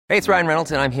Hey, it's Ryan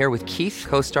Reynolds, and I'm here with Keith,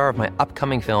 co-star of my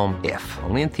upcoming film, If,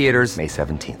 only in theaters May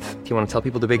 17th. Do you want to tell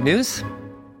people the big news?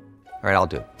 All right, I'll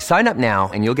do it. Sign up now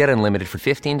and you'll get unlimited for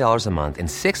 $15 a month and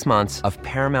 6 months of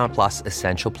Paramount Plus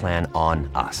Essential Plan on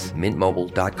us.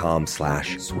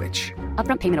 MintMobile.com/switch.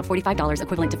 Upfront payment of $45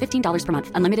 equivalent to $15 per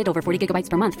month. Unlimited over 40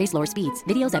 gigabytes per month. Face lower speeds.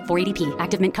 Videos at 480p.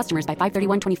 Active Mint customers by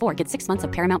 531.24 get 6 months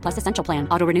of Paramount Plus Essential Plan.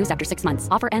 Auto renews after 6 months.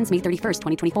 Offer ends May 31st,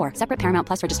 2024. Separate Paramount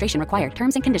Plus registration required.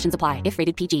 Terms and conditions apply if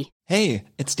rated PG. Hey,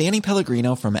 it's Danny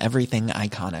Pellegrino from Everything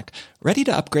Iconic. Ready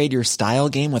to upgrade your style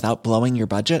game without blowing your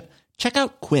budget? Check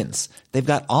out Quince. They've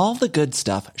got all the good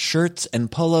stuff, shirts and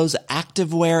polos,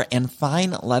 activewear, and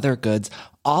fine leather goods,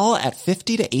 all at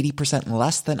 50 to 80%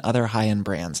 less than other high-end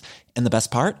brands. And the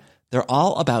best part? They're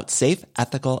all about safe,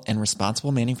 ethical, and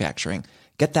responsible manufacturing.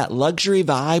 Get that luxury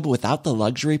vibe without the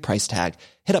luxury price tag.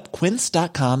 Hit up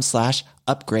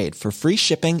quince.com/upgrade for free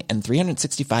shipping and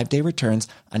 365-day returns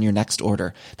on your next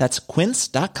order. That's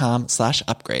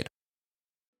quince.com/upgrade.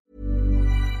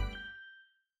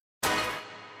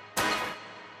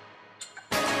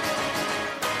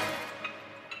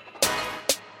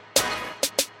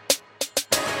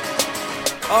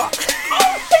 Oh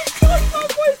my god, my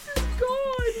voice is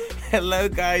gone. Hello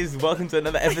guys, welcome to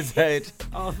another episode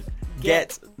of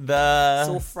Get the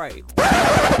Sore Throat.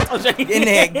 In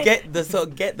here, get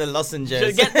the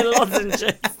lozenges. Get the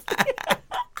lozenges.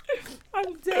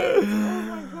 I'm dead. Oh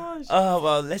my gosh. Oh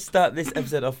well, let's start this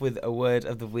episode off with a word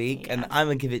of the week, and I'm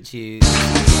gonna give it to you.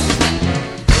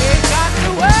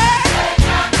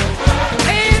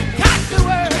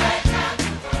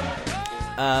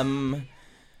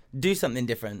 Do something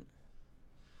different.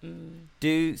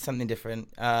 Do something different.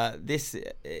 Things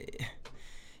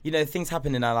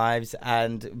happen in our lives,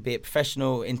 and be it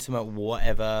professional, intimate,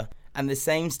 whatever, and the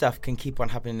same stuff can keep on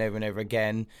happening over and over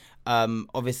again.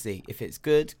 Obviously, if it's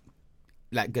good,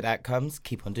 like good outcomes,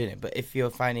 keep on doing it. But if you're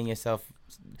finding yourself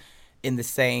in the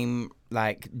same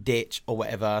ditch or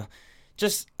whatever,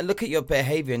 just look at your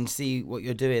behavior and see what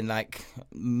you're doing. Like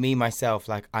me, myself,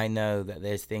 I know that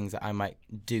there's things that I might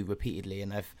do repeatedly,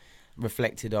 and I've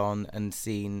reflected on and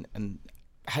seen and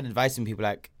had advice from people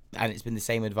and it's been the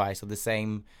same advice or the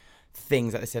same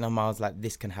things that they said, Miles,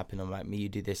 this can happen, or me, you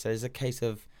do this. So it's a case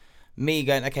of me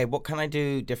going, okay, what can I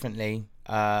do differently,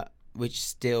 which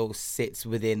still sits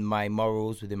within my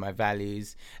morals, within my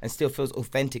values, and still feels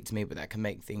authentic to me, but that can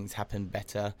make things happen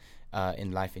better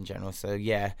in life in general. So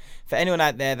yeah, for anyone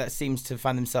out there that seems to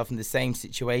find themselves in the same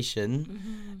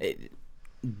situation,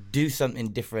 do something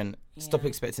different. Yeah. Stop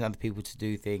expecting other people to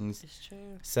do things. It's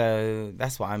true. So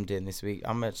that's what I'm doing this week.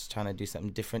 I'm just trying to do something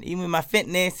different. Even with my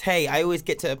fitness, hey, I always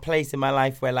get to a place in my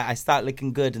life where I start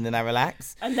looking good and then I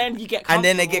relax. And then you get and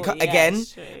then I get again.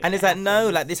 It's true. And it's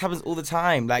no, this happens all the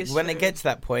time. When I get to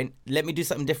that point, let me do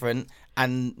something different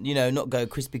and, not go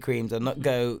Krispy Kremes or not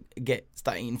go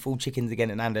start eating full chickens again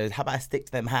at Nando's. How about I stick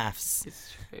to them halves?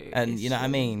 It's true. And you know what I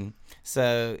mean?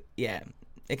 So, yeah.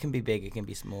 It can be big, it can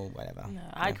be small, whatever. No,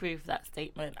 I agree with that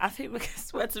statement. I think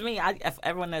because, to me, if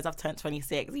everyone knows I've turned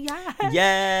 26. Yeah.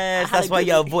 Yes, that's why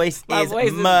your voice is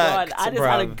murked, I just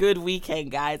had a good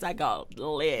weekend, guys. I got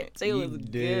lit. It was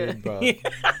good. Bro.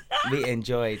 We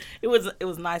enjoyed. It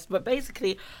was nice. But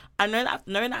basically, I know that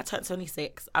knowing that I turned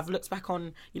 26, I've looked back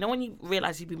on, when you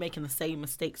realise you'd be making the same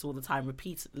mistakes all the time,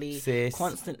 repeatedly,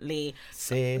 constantly.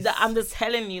 Sis. I'm just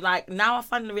telling you, now I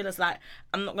finally realise,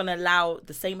 I'm not going to allow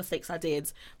the same mistakes I did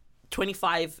when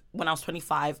I was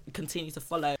 25 continue to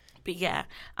follow. But yeah,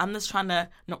 I'm just trying to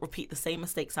not repeat the same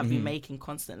mistakes I've been making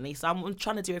constantly. So I'm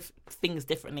trying to do things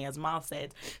differently, as Miles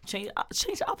said. Change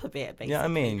it up a bit, basically. Yeah, I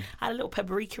mean, I had a little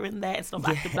paprika in there. It's not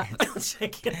back to black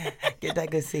chicken. Get that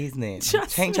good seasoning.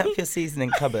 Change up your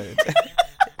seasoning cupboard.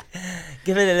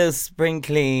 Give it a little spring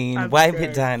clean. Wipe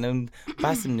it down and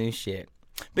buy some new shit.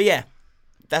 But yeah,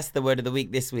 that's the word of the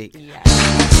week this week. Yeah.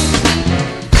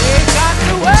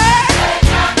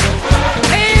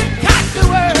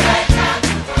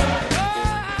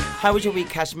 How was your week,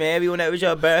 Kashmir? We all know it was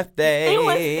your birthday.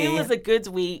 It was a good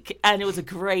week, and it was a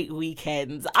great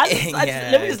weekend. Let me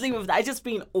just leave with that. It's just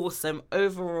been awesome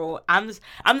overall. I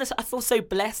feel so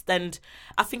blessed, and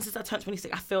I think since I turned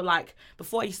 26, I feel like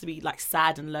before I used to be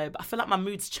sad and low, but I feel like my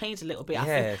mood's changed a little bit.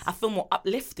 Yes. I feel more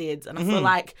uplifted, and I feel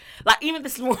like even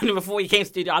this morning before you came to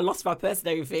studio, I lost my purse and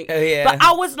everything. Oh yeah. But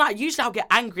I was usually I'll get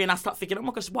angry and I start thinking, oh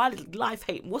my gosh, why did life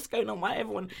hate? What's going on? Why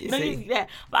everyone? Yeah.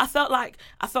 But I felt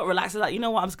relaxed. I was you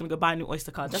know what? I'm just gonna go buy a new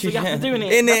Oyster card. That's what you have to do in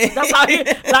it. That's how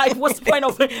what's the point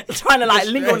of trying to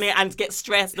linger on it and get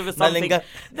stressed over something? No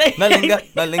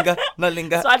linger.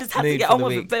 So I just had to get on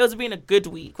with it. But it was been a good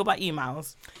week. What about you,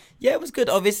 Miles? Yeah, it was good.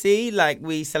 Obviously, like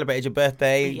we celebrated your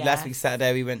birthday Yes. last week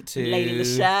Saturday. We went to Lady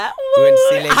Lachelle. We went to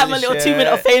see Lady I have my little 2 minute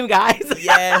of fame, guys.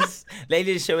 Yes,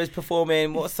 Lady Lachelle was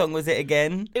performing. What song was it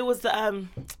again? It was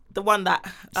the one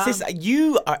that. Sis,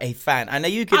 you are a fan. I know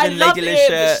you've I given love Lady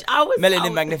it, Lachelle but I was-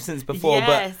 Melanin Magnificence before,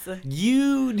 Yes. but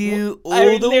you knew all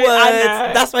I the knew- words. I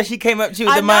know. That's why she came up to you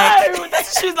with the I mic. know.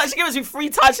 She was like, she gave us 3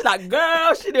 times. She's like,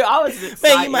 girl, she knew. I was excited.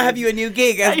 Man, you might have you a new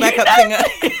gig as You backup know? singer.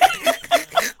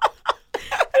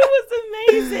 It was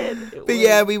amazing. But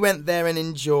yeah, we went there and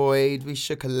enjoyed. We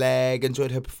shook a leg,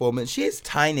 enjoyed her performance. She is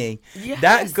tiny. Yes.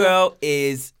 That girl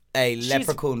is a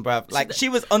leprechaun, bruv. Like, she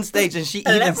was on stage and she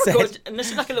even said... And then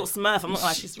she's like a little smurf. I'm not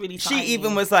like, she's really She tiny.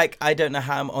 even was like, I don't know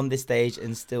how I'm on this stage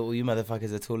and still all you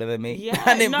motherfuckers are taller than me. Yeah,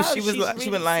 And no, she was she's like, she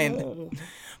really went lying. small.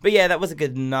 But yeah, that was a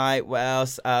good night. What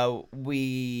else? What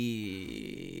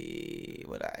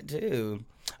did I do?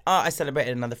 Oh, I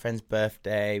celebrated another friend's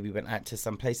birthday. We went out to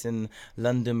some place in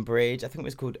London Bridge. I think it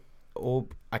was called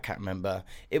Orb. I can't remember.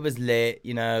 It was lit,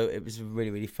 you know. It was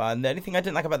really, really fun. The only thing I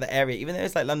didn't like about the area, even though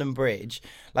it's like London Bridge,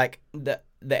 like the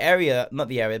area, not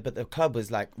the area, but the club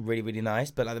was like really, really nice.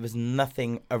 But like there was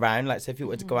nothing around. Like, so if you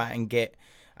wanted to go out and get,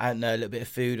 I don't know, a little bit of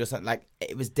food or something, like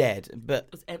it was dead. But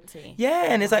It was empty. yeah,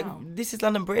 and it's Wow. like, this is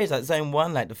London Bridge, like zone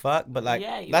 1, like the fuck. But like,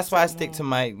 Yeah, you that's were why I so stick more- to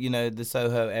my, you know, the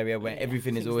Soho area where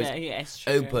everything is Things always there, yeah, it's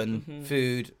true. open,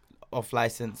 food, off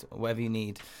license, whatever you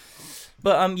need.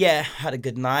 But yeah, had a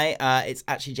good night. It's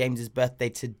actually James's birthday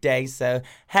today, so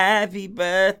happy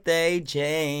birthday,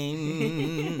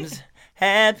 James.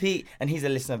 Happy, and he's a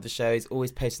listener of the show. He's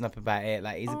always posting up about it.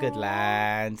 Like, he's a good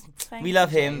lad. Thank We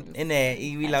love you, him, James. innit?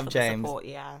 We Thanks love for the James. support,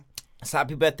 yeah. So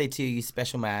happy birthday to you,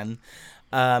 special man.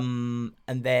 And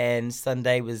then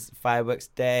Sunday was fireworks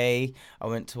day. I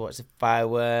went to watch the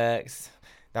fireworks.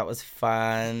 That was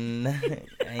fun.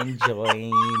 I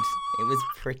enjoyed. It was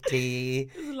pretty.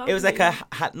 It was like a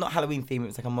not Halloween theme. It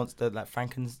was like a monster, like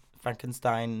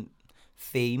Frankenstein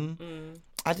theme.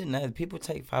 I didn't know. People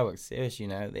take fireworks serious, you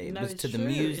know. It No, was it's to the true,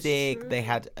 it's music. true. They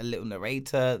had a little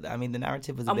narrator. I mean, the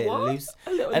narrative was a bit what? loose.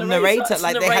 A little narrator, narrator to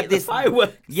like they narrate had the this.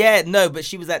 fireworks. Yeah, no, but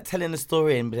she was like telling a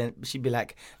story, and then she'd be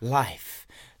like, life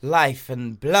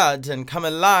and blood and come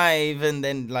alive, and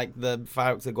then like the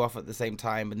fireworks would go off at the same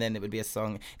time, and then it would be a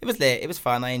song. It was lit. It was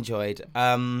fun. I enjoyed.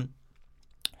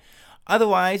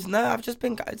 Otherwise, no, it's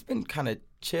been kind of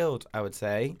chilled, I would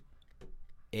say,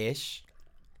 ish.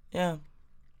 Yeah.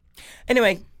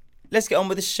 Anyway, let's get on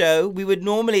with the show. We would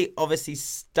normally obviously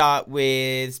start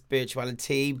with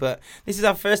spirituality, but this is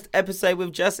our first episode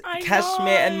with just Kashmir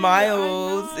and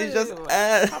Miles. It's just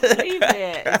I can't believe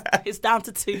it. It's down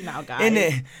to 2 now, guys. in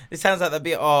it. It sounds like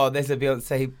there's a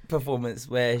Beyonce performance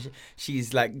where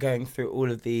she's like going through all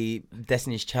of the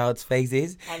Destiny's Child's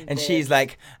phases, and she's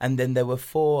like, and then there were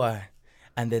 4,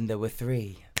 and then there were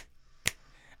 3,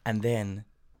 and then.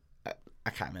 I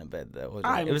can't remember the order.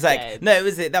 I'm It was dead. like, no, it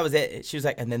was it. That was it. She was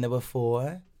like, and then there were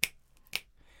 4,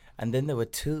 and then there were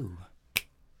 2,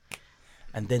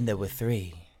 and then there were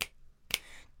 3.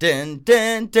 Dun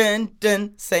dun dun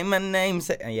dun. Say my name.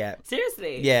 Yeah.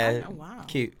 Seriously? Yeah. Oh, wow.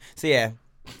 Cute. So yeah,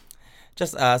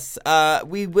 just us.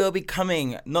 We will be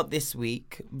coming not this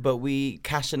week, but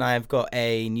Cash and I have got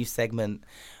a new segment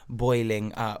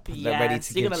boiling up. They're ready Yes,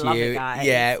 to you're give gonna to love you. it, guys.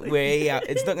 Yeah,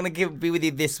 it's not gonna be with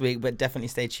you this week, but definitely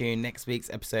stay tuned. Next week's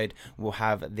episode will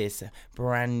have this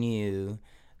brand new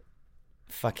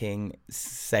fucking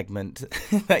segment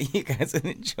that you guys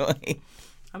will enjoy.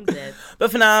 I'm dead.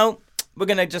 But for now, we're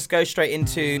going to just go straight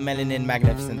into Melanin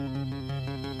Magnificent.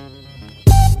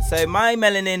 So my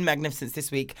Melanin Magnificence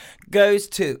this week goes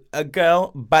to a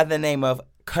girl by the name of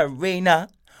Karina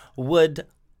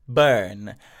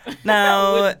Woodburn.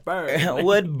 Now,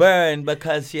 Woodburn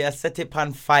because she has set it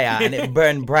on fire and it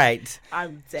burned bright.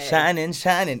 I'm dead.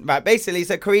 Shining. Right, basically,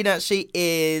 so Karina, she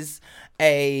is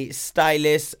a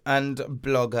stylist and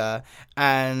blogger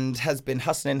and has been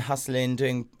hustling,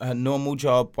 doing her normal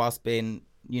job whilst being,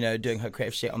 doing her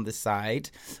creative shit on the side.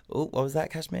 Oh, what was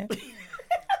that, Kashmir?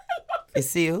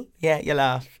 It's you? Yeah, you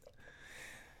laugh.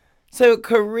 So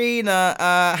Karina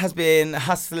has been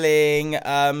hustling.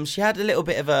 She had a little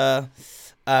bit of a,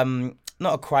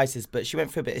 not a crisis, but she went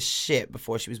through a bit of shit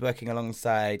before she was working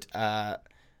alongside a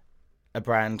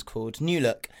brand called New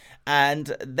Look.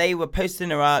 And they were posting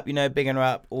her up, bigging her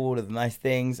up, all of the nice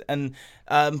things. And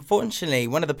unfortunately,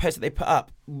 one of the posts that they put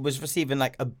up was receiving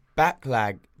like a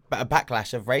backlash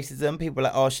of racism. People were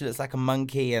like, oh, she looks like a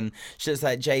monkey and she looks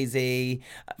like Jay-Z.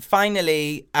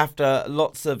 Finally, after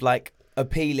lots of like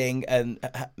appealing, and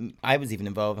I was even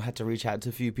involved. I had to reach out to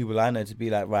a few people I know to be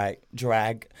like, right,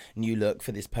 drag new look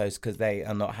for this post because they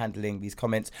are not handling these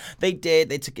comments. They did.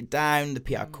 They took it down. The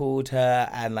PR called her,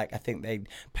 and like I think they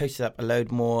posted up a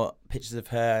load more pictures of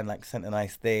her and like sent her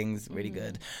nice things. Really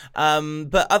good.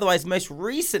 But otherwise, most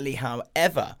recently,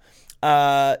 however,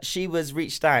 she was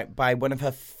reached out by one of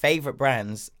her favorite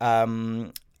brands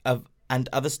of And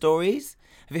Other Stories.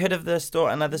 Have you heard of the store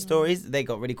and Other Stories? They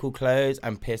got really cool clothes.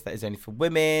 I'm pissed that it's only for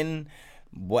women.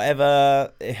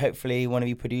 Whatever. Hopefully one of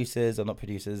you producers, or not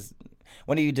producers,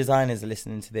 one of you designers are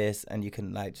listening to this, and you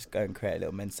can like just go and create a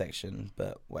little men's section,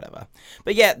 but whatever.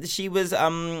 But yeah, she was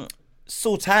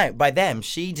sought out by them.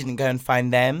 She didn't go and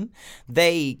find them.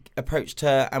 They approached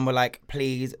her and were like,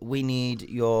 please, we need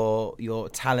your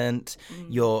talent,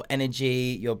 your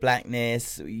energy, your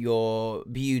blackness, your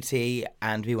beauty,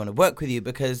 and we want to work with you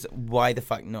because why the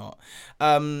fuck not?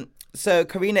 So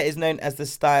Karina is known as the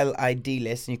Style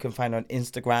Idealist, and you can find her on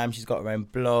Instagram. She's got her own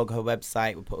blog, her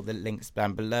website. We'll put all the links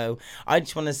down below. I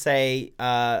just want to say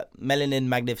Melanin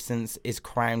Magnificence is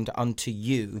crowned unto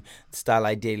you, Style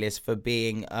Idealist, for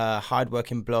being a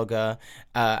hardworking blogger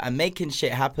and making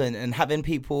shit happen and having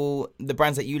people, the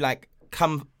brands that you like,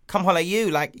 come holler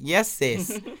you. Like, yes,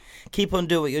 sis. Keep on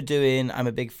doing what you're doing. I'm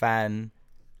a big fan.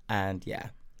 And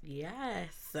yeah.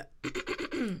 Yes.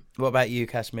 What about you,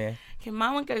 Kashmir? Okay,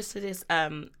 my one goes to this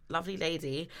lovely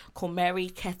lady called Mary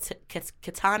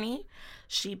Ketani.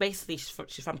 She's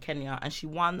from Kenya, and she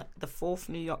won the 4th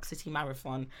New York City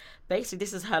Marathon. Basically,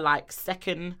 this is her like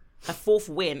her 4th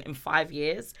win in 5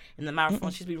 years in the marathon.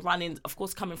 She's been running, of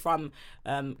course, coming from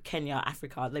Kenya,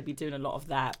 Africa. They'd be doing a lot of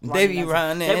that. They be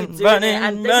running, and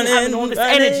having all this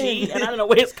energy, and I don't know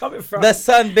where it's coming from. The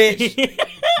sun, bitch.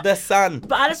 The sun.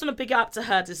 But I just want to big up to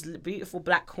her, this beautiful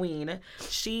black queen.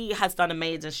 She has done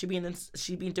amazing.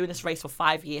 She's been doing this race for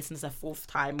 5 years, and it's her 4th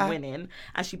time winning.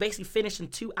 And she basically finished in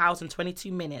 2 hours and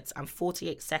 22 minutes and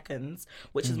 48 seconds,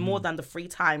 which is more than the 3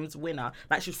 times winner.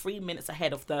 Like, she's 3 minutes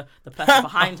ahead of the person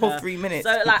behind her. 3 minutes.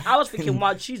 So like I was thinking,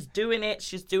 wow, she's doing it.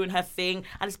 She's doing her thing,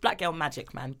 and it's black girl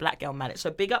magic, man. Black girl magic.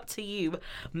 So big up to you,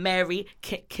 Mary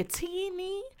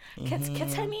Ketini.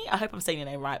 Ketini. I hope I'm saying your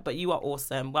name right, but you are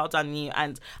awesome. Well done, you.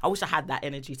 And I wish I had that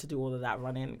energy to do all of that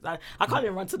running. I can't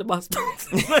even run to the bus stop.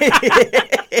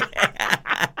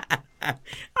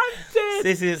 I'm dead.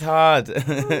 This is hard.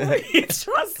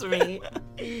 Trust me.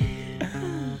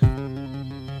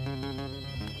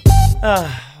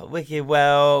 Wicked.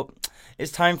 Well,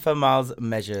 it's time for Miles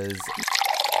Measures.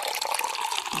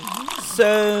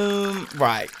 So,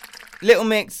 right. Little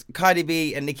Mix, Cardi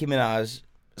B, and Nicki Minaj.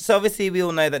 So obviously we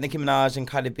all know that Nicki Minaj and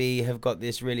Cardi B have got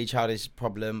this really childish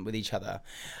problem with each other.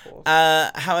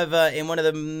 However, in one of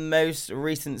the most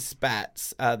recent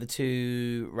spats, the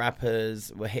two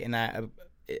rappers were hitting out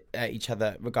at each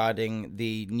other regarding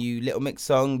the new Little Mix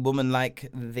song, Woman Like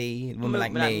Thee, Woman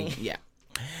Like Me. Yeah.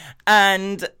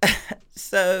 And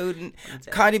so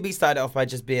Cardi B started off by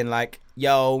just being like,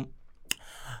 yo,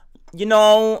 you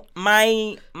know,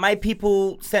 my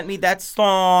people sent me that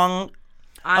song.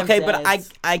 But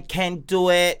I can't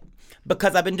do it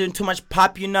because I've been doing too much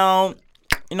pop, you know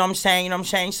what I'm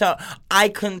saying? So I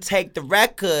couldn't take the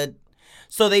record.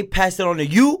 So they passed it on to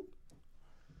you,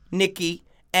 Nicki,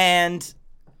 and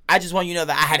I just want you to know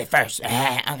that I had it first.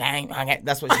 Okay.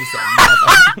 That's what she said.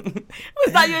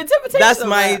 Was that your interpretation? That's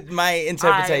my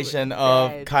interpretation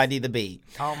of Cardi the B.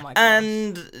 Oh my gosh.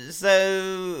 And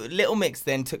so Little Mix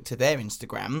then took to their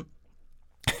Instagram.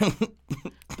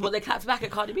 Well, they clapped back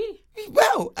at Cardi B.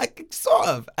 Well, sort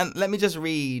of. And let me just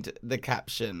read the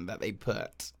caption that they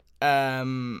put.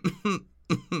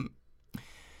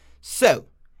 So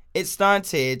it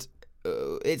started.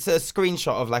 It's a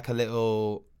screenshot of like a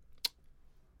little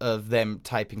of them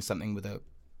typing something with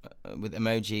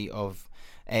emoji of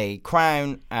a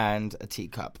crown and a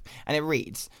teacup, and it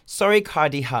reads, "Sorry,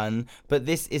 Cardi hun, but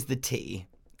this is the tea."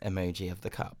 Emoji of the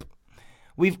cup.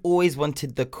 "We've always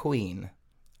wanted the queen,"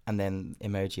 and then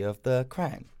emoji of the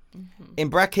crown. Mm-hmm. In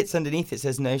brackets underneath it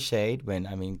says "no shade," when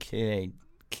I mean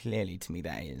clearly to me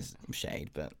that is shade,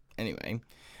 but anyway.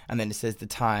 And then it says the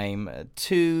time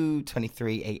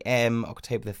 2:23 a.m.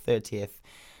 October the 30th.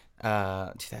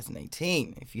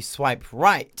 2018. If you swipe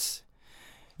right,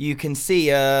 you can see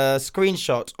a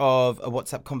screenshot of a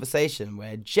WhatsApp conversation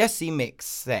where Jessie Mix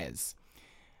says,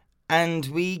 "And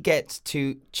we get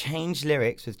to change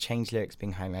lyrics," with change lyrics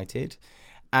being highlighted,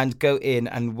 "and go in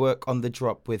and work on the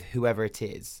drop with whoever it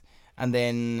is." And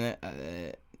then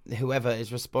whoever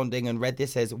is responding and read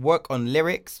this says, "Work on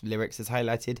lyrics," lyrics is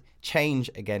highlighted, "change"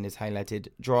 again is highlighted,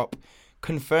 "drop,"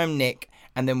 "confirm Nick,"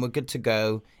 and then we're good to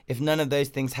go. If none of those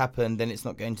things happen, then it's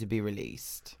not going to be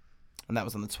released. and that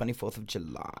was on the 24th of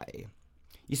July.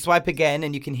 You swipe again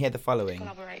and you can hear the following.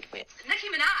 Collaborate with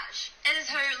Nicki Minaj. It is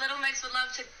who Little Mix would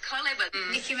love to collab with.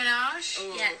 Nicki Minaj?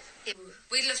 Ooh. Yeah.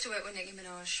 We'd love to work with Nicki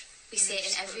Minaj. We see it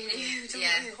in every video.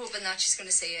 Yeah, hoping that she's going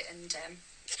to see it and...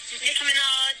 Nicki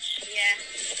Minaj, yeah.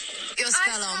 Your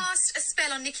spell on. I cast a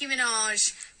spell on Nicki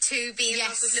Minaj to be in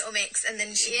love with Little Mix and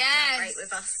then she collaborate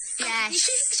with us. Yes.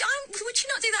 Would she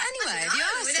not do that anyway? Have you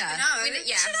asked her? No.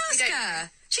 You should ask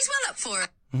her. She's well up for it.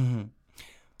 Mm-hmm.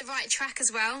 The right track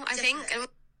as well, I think. And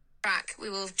track, we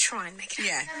will try and make it.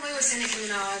 Yeah. And we will send Nicki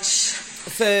Minaj.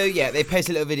 So yeah, they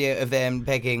posted a little video of them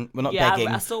begging. Well, not begging,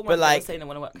 I saw one but like saying they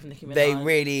want to work with Nicki Minaj. they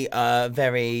really are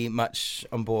very much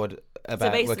on board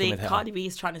about working with her. So basically, Cardi B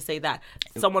is trying to say that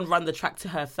someone run the track to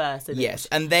her first. Yes,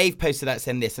 and they've posted that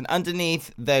saying this, and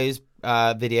underneath those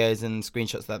videos and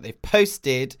screenshots that they've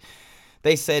posted,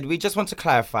 they said, "We just want to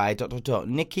clarify. ...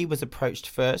 Nicki was approached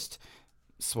first.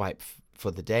 Swipe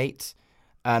for the date."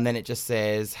 And then it just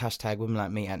says hashtag women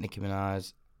like me at Nicki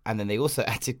Minaj. And then they also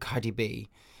added Cardi B.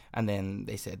 And then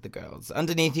they said the girls.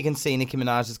 Underneath you can see Nicki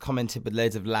Minaj has commented with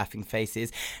loads of laughing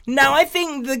faces. Now I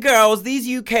think the girls, these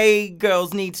UK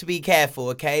girls need to be careful,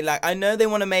 okay? Like I know they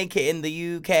want to make it in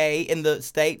the UK, in the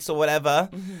States or whatever.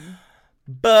 Mm-hmm.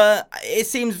 But it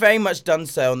seems very much done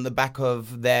so on the back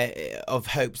of their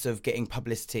hopes of getting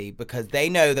publicity because they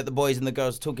know that the boys and the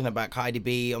girls are talking about Cardi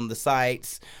B on the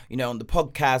sites, you know, on the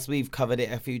podcast. We've covered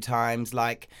it a few times,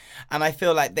 and I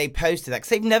feel like they posted that because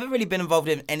they've never really been involved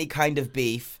in any kind of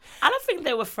beef. I don't think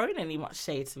they were throwing any much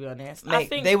shade, to be honest. Mate, I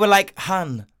think they were like,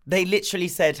 hun. They literally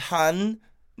said, hun,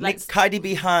 Cardi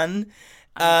B, hun.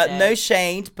 No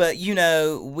shade, but you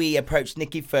know, we approached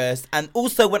Nicki first and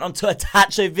also went on to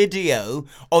attach a video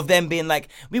of them being like,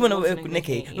 we want to work with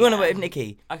Nicki. We want to work with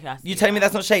Nicki. Okay, you telling me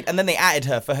that's not shade? And then they added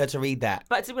her for her to read that.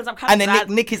 But I'm kind of glad.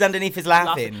 Then Nicki's underneath is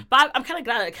laughing. But I'm kind of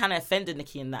glad that it kind of offended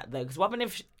Nicki in that though, because what happened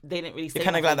if they didn't really say? You're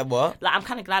kind of glad that what? Like I'm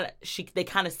kind of glad that they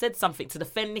kind of said something to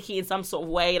defend Nicki in some sort of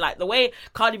way, like the way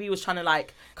Cardi B was trying to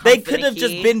like. They could have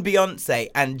just been Beyonce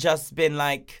and just been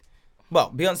like. Well,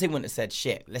 Beyonce wouldn't have said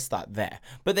shit. Let's start there.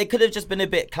 But they could have just been a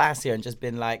bit classier and just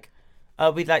been like,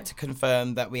 we'd like to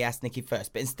confirm that we asked Nicki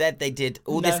first. But instead, they did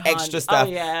all this extra stuff.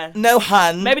 Oh, yeah. No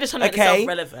hun. Maybe just trying to make themselves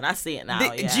relevant. I see it now.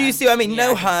 Do you see what I mean?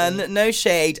 No hun, no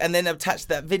shade, and then attach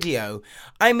that video.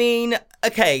 I mean,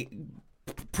 okay,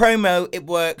 promo, it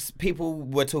works. People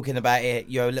were talking about it.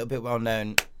 You're a little bit well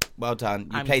known. Well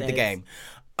done. You played the game.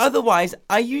 Otherwise,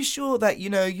 are you sure that, you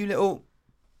know, you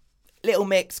Little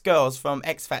Mix girls from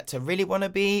X Factor really want to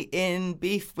be in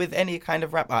beef with any kind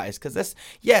of rap artist? Because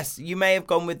yes, you may have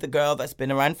gone with the girl that's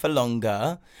been around for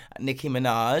longer, Nicki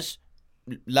Minaj.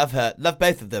 Love her. Love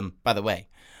both of them, by the way.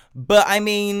 But, I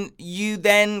mean, you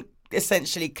then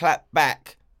essentially clap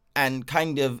back and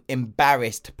kind of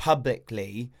embarrassed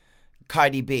publicly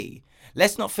Cardi B.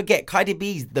 Let's not forget, Cardi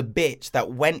B's the bitch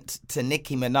that went to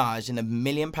Nicki Minaj in a £1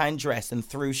 million dress and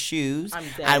threw shoes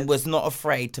and was not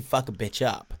afraid to fuck a bitch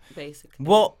up. Basically.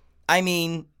 Well, I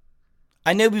mean,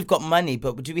 I know we've got money,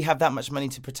 but do we have that much money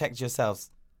to protect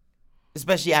yourselves?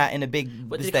 Especially out in a big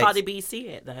But did States. Cardi B see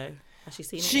it, though? Has she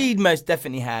seen it? She most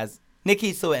definitely has.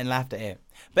 Nicki saw it and laughed at it.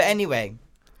 But anyway,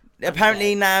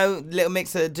 apparently now Little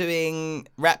Mix are doing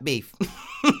rap beef.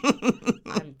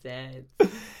 I'm dead.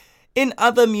 In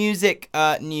other music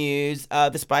news,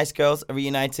 the Spice Girls are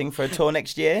reuniting for a tour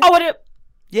next year. Oh, what?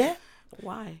 Yeah.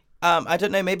 Why? I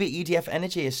don't know. Maybe EDF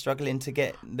Energy is struggling to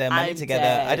get their money together.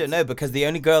 Dead. I don't know, because the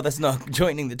only girl that's not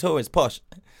joining the tour is Posh.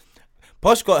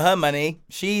 Posh got her money.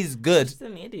 She's good. She's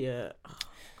an idiot.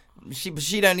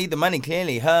 She don't need the money,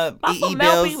 clearly. Her I thought EE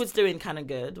Mel B bills... was doing kind of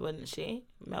good, wasn't she?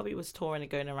 Mel B was touring and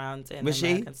going around in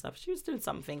America and stuff. She was doing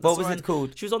something. What was it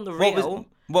called? She was on the Real.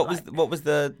 What was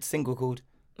the single called?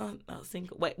 Not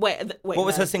single. Wait. What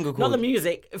was her single called? Not the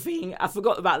music thing. I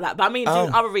forgot about that. But I mean,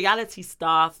 doing other reality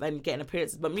stuff and getting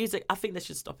appearances. But music, I think they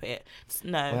should stop it.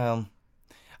 No. Well,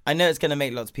 I know it's going to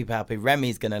make lots of people happy.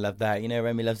 Remy's going to love that. You know,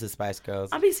 Remy loves the Spice Girls.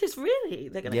 I mean, it's just really.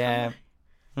 They're going to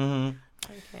come. Mm-hmm.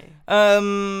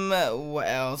 Okay. What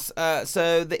else?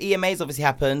 So the EMAs obviously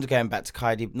happened. Going back to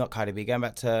Cardi B, going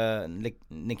back to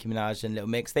Nicki Minaj and Little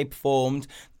Mix. They performed.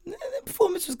 The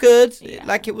performance was good. Yeah.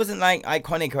 Like, it wasn't like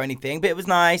iconic or anything, but it was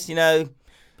nice. You know,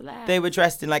 Black. They were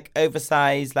dressed in like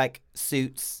oversized like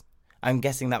suits. I'm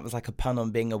guessing that was like a pun on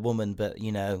being a woman, but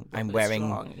you know, I'm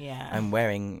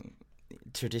wearing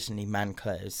traditionally man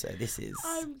clothes, so this is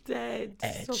I'm dead.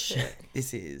 edge.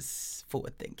 This is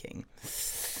forward thinking.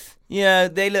 Yeah,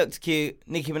 they looked cute.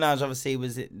 Nicki Minaj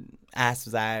obviously ass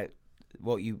was out,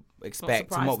 what you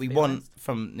expect and what we want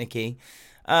from Nicki.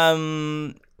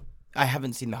 I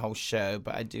haven't seen the whole show,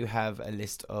 but I do have a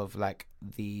list of like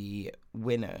the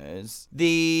winners.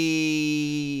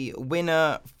 The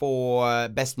winner for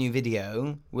Best New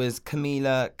Video was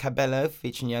Camila Cabello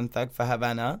featuring Young Thug for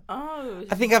Havana. Oh,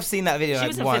 I think I've seen that video she like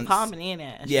was in once. Fifth Harmony,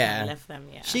 innit? Yeah. Left them,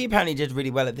 yeah. She apparently did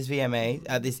really well at this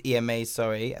EMA,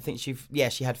 sorry. I think she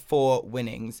had 4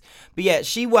 winnings. But yeah,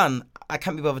 she won. I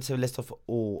can't be bothered to list off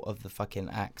all of the fucking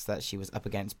acts that she was up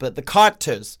against. But the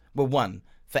Carters were won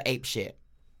for Ape Shit.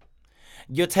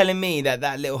 You're telling me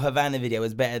that little Havana video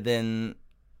was better than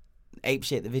Ape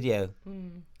Shit, the video?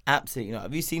 Absolutely not.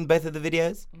 Have you seen both of the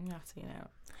videos? I've seen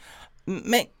it.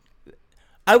 Mate,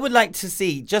 I would like to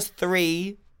see just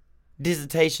 3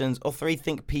 dissertations or 3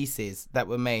 think pieces that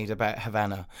were made about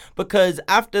Havana. Because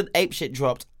after Ape Shit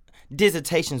dropped,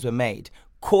 dissertations were made.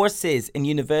 Courses in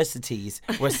universities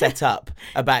were set up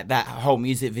about that whole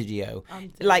music video.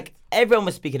 Like, everyone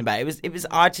was speaking about it. It was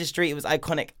artistry. It was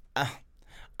iconic.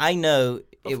 I know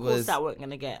it was. Of course, that weren't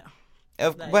gonna get.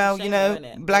 Well, you know,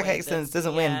 Black Excellence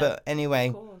doesn't win, but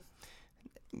anyway,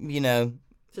 you know,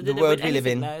 so the world we live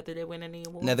in. Did they win any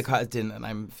awards? No, the Carters didn't, and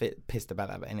I'm pissed about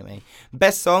that. But anyway,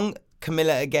 best song,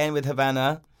 Camilla again with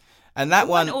Havana, and that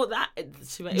one. All that. It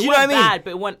you know what I mean? Bad, but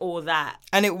it wasn't all that.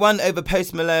 And it won over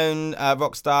Post Malone,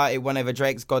 Rockstar. It won over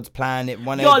Drake's God's Plan. It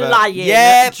won You're over. lying.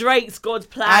 Yeah, Drake's God's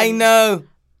Plan. I know,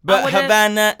 but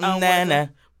Havana,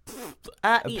 nana.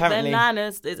 I eat Apparently.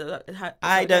 bananas.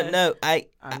 I don't know. I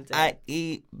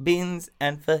eat beans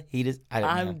and fajitas. I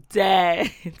don't know. I'm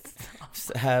dead.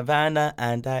 Havana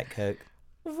and Diet Coke.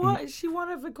 What? She won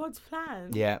over God's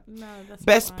Plan? Yeah. No, that's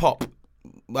Best not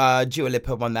pop. Dua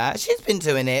Lipa won that. She's been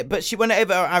doing it, but she won it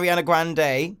over Ariana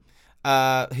Grande,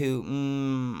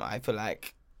 who I feel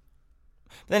like.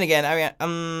 But then again,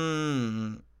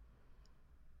 Ariana.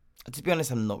 To be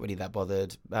honest, I'm not really that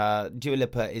bothered. Dua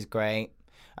Lipa is great.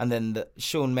 And then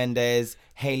Shawn Mendes,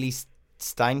 Hailey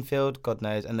Steinfeld, God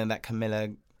knows. And then that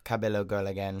Camila Cabello girl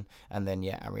again. And then,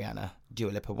 yeah, Ariana.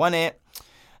 Dua Lipa won it.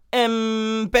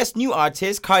 Best New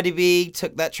Artist, Cardi B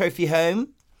took that trophy home.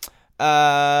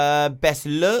 Best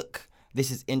Look. This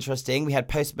is interesting. We had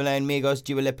Post Malone, Migos,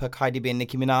 Dua Lipa, Cardi B, and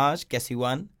Nicki Minaj. Guess who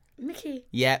won? Nicki.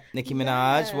 Yeah, Nicki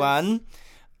Minaj won.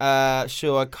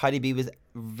 Sure, Cardi B was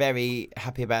very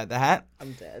happy about that.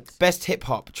 I'm dead. Best Hip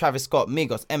Hop, Travis Scott,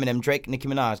 Migos, Eminem, Drake, Nicki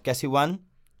Minaj. Guess who won?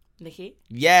 Nicki.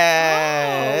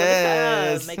 Yes.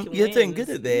 Oh, You're doing good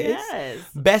at this. Yes.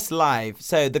 Best Live.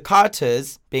 So the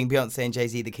Carters, being Beyonce and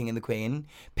Jay-Z, the King and the Queen.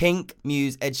 Pink,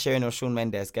 Muse, Ed Sheeran, or Shawn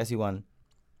Mendes. Guess who won?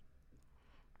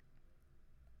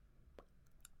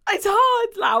 It's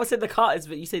hard. Like, I would say the Carters,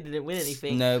 but you said they didn't win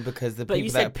anything. No, because the But you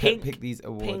people said that Pink, pick these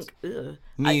awards. Pink.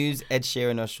 Muse, Ed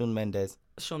Sheeran, or Shawn Mendes.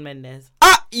 Shawn Mendes.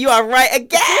 Ah, you are right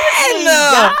again.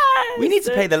 Yes. We need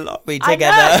to play the lottery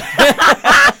together.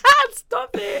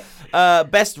 Stop it.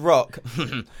 Best Rock.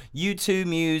 U2,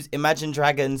 Muse, Imagine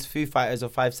Dragons, Foo Fighters, or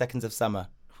 5 Seconds of Summer.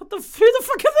 Who the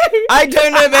fuck are they? I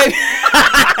don't know, baby.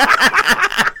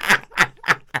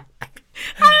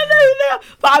 I don't know who they are,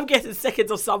 but I'm guessing Seconds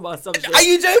of Summer or something. Are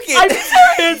you joking? I'm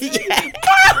serious. Yeah.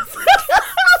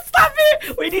 Stop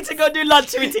it. We need to go do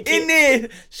lunch with ticket. In there.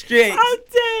 Straight. I'm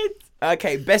dead.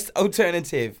 Okay, Best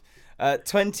Alternative.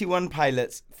 21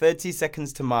 Pilots, 30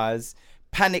 Seconds to Mars,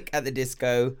 Panic at the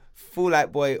Disco, Fall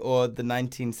Out Boy, or the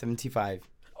 1975.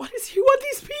 Who are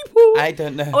these people? I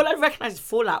don't know. All I recognise is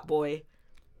Fall Out Boy.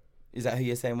 Is that who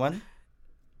you're saying one?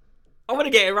 I want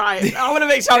to get it right. I want to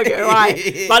make sure I get it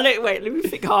right. But wait, let me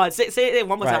think hard. Say it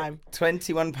one more time.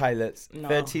 21 Pilots,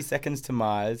 30 Seconds to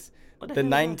Mars, the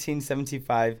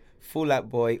 1975, Fall Out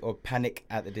Boy, or Panic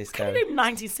at the Disco. Can I name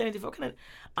 1974?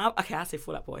 Okay, I'll say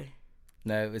Fall Out Boy.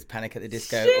 No, it was Panic at the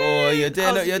Disco. Shit, Oh, you're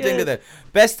doing good though.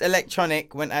 Best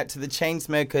Electronic went out to the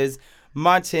Chainsmokers,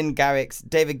 Martin Garrix,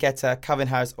 David Guetta, Calvin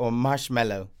Harris, or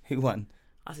Marshmello. Who won?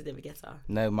 I said David Guetta.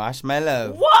 No,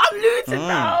 Marshmello. What? I'm losing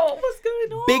now. What's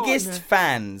going on? Biggest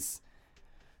fans.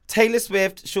 Taylor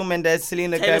Swift, Shawn Mendes,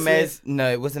 Selena Gomez. Swift.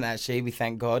 No, it wasn't actually. We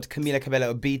thank God. Camila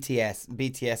Cabello or BTS.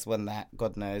 BTS won that.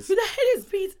 God knows. Who the hell is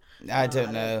Pete? I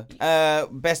don't know.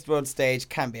 Best World Stage.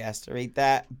 Can't be asked to read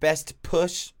that. Best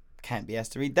Push. Can't be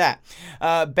asked to read that.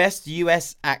 Best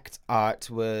US Act Art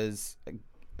was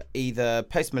either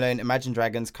Post Malone, Imagine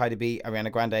Dragons, Cardi B,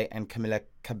 Ariana Grande, and Camila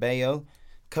Cabello.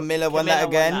 Camila won that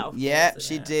again.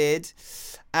 She did.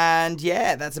 And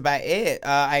yeah, that's about it.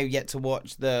 I have yet to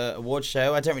watch the award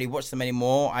show. I don't really watch them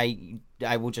anymore. I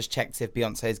will just check to see if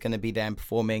Beyonce is going to be there and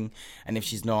performing. And if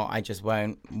she's not, I just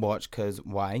won't watch because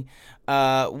why?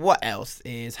 What else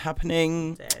is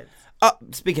happening? Oh,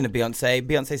 speaking of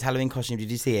Beyonce's Halloween costume,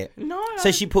 did you see it? No. So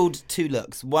she pulled 2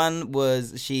 looks. One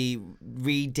was she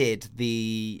redid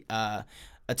the a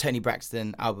Toni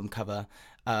Braxton album cover.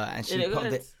 And she It popped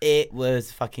was. it. It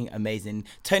was fucking amazing.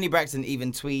 Toni Braxton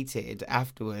even tweeted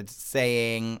afterwards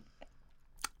saying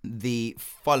the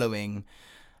following.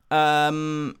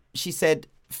 She said,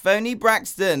 "Phony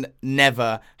Braxton,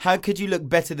 never. How could you look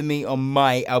better than me on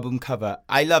my album cover?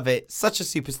 I love it. Such a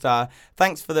superstar.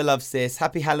 Thanks for the love, sis.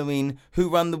 Happy Halloween. Who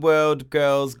run the world?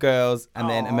 Girls, girls." And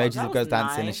then emojis that of girls was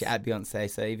dancing, and nice. she had Beyonce,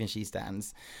 so even she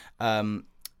stands.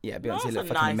 Yeah, Beyonce was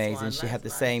looked a fucking nice amazing. one. She That's had the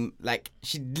nice. same, like,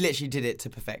 she literally did it to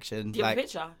perfection. Do you have Like, a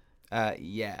picture?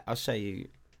 yeah, I'll show you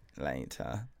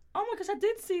later. Oh my gosh, I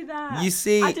did see that. You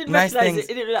see, I didn't nice recognize things.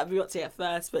 it. It didn't look like Beyonce at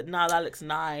first, but now that looks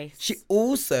nice. She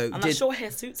also and that did. short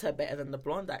hair suits her better than the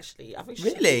blonde. Actually, I think she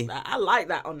should Really? keep that. I like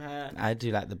that on her. I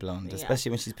do like the blonde, especially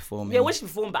when she's performing. Yeah, when she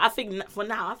performed, but I think for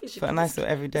now, I think she For a can nice just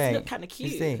little everyday. look kind of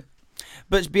cute. You see.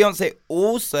 But Beyonce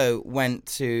also went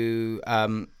to,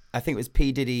 I think it was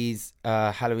P. Diddy's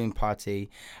Halloween party,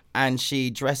 and she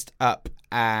dressed up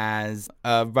as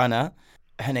a runner.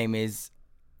 Her name is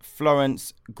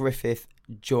Florence Griffith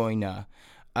Joyner,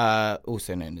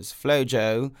 also known as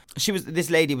Flojo. This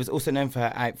lady was also known for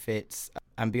her outfits,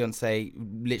 and Beyonce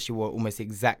literally wore almost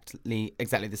exactly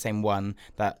the same one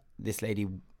that this lady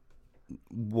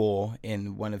wore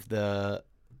in one of the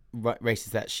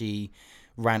races that she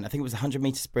ran. I think it was a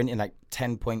 100-meter sprint in like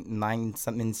 10.9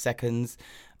 something seconds.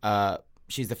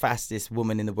 She's the fastest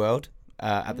woman in the world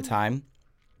at the time.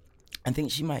 I think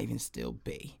she might even still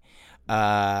be.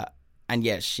 And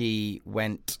yeah, she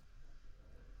went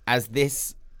as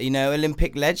this,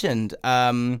 Olympic legend.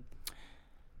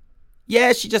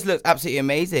 Yeah, she just looks absolutely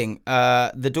amazing.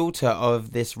 The daughter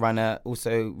of this runner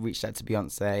also reached out to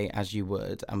Beyonce, as you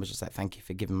would, and was just like, "Thank you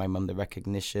for giving my mum the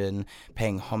recognition,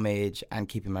 paying homage, and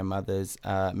keeping my mother's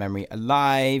memory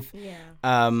alive." Yeah.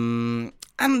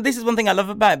 And this is one thing I love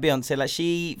about Beyonce. Like,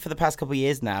 she, for the past couple of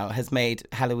years now, has made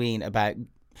Halloween about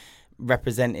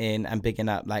representing and bigging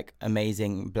up like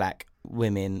amazing black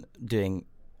women doing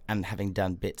and having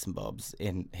done bits and bobs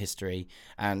in history.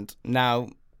 And now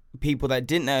people that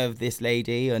didn't know of this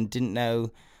lady and didn't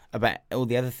know about all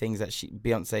the other things that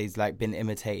Beyonce's like been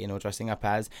imitating or dressing up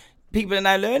as, people are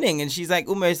now learning, and she's like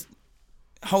almost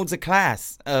holds a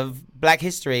class of black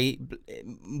history,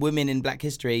 women in black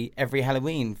history every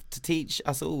Halloween to teach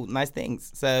us all nice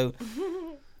things. So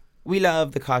we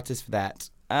love the Carters for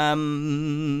that.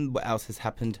 What else has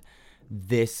happened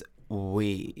this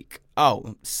week?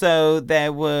 Oh, so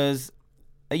there was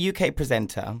a UK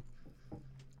presenter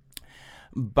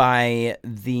by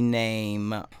the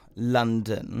name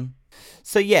London.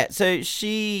 So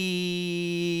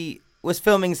she was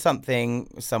filming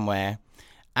something somewhere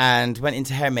and went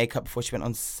into hair and makeup before she went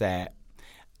on set.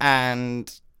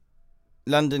 And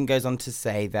London goes on to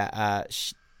say that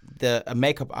a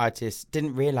makeup artist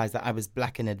didn't realize that I was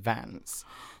black in advance.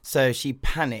 So she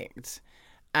panicked.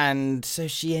 And so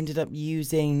she ended up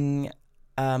using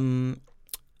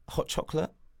hot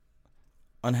chocolate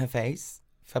on her face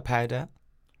for powder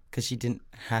because she didn't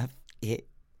have it.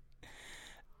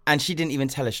 And she didn't even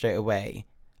tell her straight away.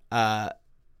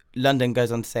 London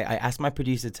goes on to say, "I asked my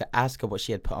producer to ask her what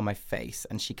she had put on my face,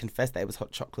 and she confessed that it was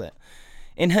hot chocolate.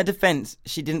 In her defense,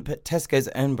 she didn't put Tesco's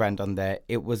own brand on there.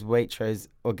 It was Waitrose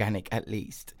Organic at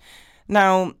least."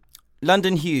 Now,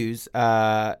 London Hughes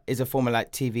is a former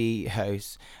TV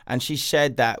host, and she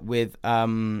shared that with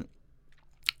other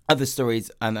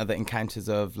stories and other encounters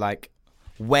of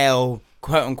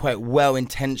quote unquote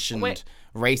well-intentioned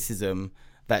racism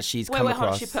that she's come Hold on.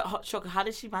 across. She put hot chocolate. How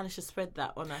did she manage to spread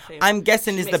that on her face? I'm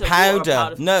guessing She it's the makes it water or powder.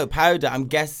 powder? No, powder. I'm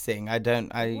guessing. I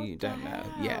don't know.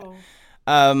 Yeah. Hell?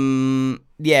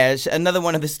 Another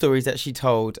one of the stories that she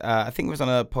told, I think it was on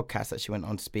a podcast that she went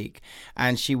on to speak,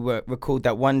 and she recalled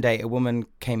that one day a woman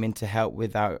came in to help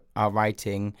with our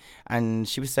writing, and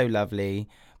she was so lovely,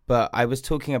 but I was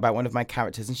talking about one of my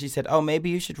characters, and she said, "Oh, maybe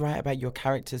you should write about your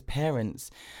character's parents."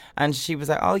 And she was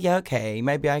like, "Oh, yeah, okay,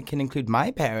 maybe I can include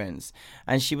my parents."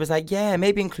 And she was like, "Yeah,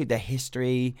 maybe include their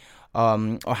history,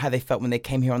 or how they felt when they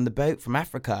came here on the boat from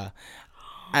Africa."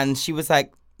 And she was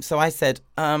like, so I said,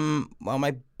 well,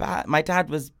 my dad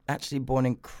was actually born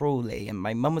in Crawley, and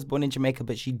my mum was born in Jamaica,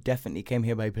 but she definitely came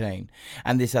here by plane.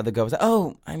 And this other girl was like,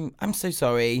 "Oh, I'm so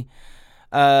sorry."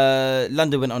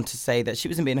 London went on to say that she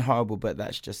wasn't being horrible, but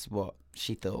that's just what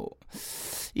she thought.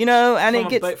 And From it a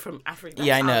gets... boat from Africa.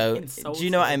 Yeah, I know. Insulting. Do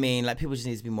you know what I mean? Like, people just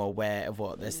need to be more aware of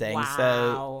what they're saying.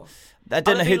 Wow. So I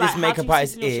don't know who this makeup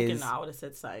artist is. I would have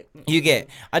said so.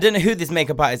 I don't know who this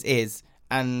makeup artist is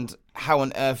and how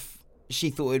on earth she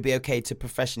thought it would be okay to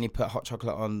professionally put hot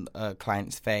chocolate on a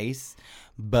client's face.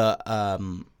 But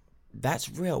that's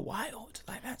real wild.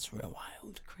 Like, that's real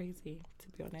wild. Crazy, to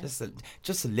be honest.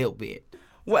 Just a little bit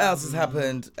What else has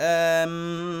happened?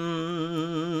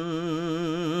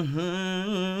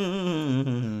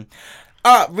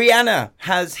 Rihanna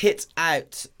has hit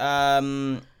out.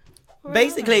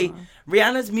 Basically,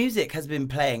 Rihanna's music has been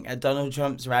playing at Donald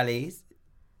Trump's rallies.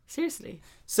 Seriously?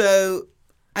 So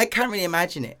I can't really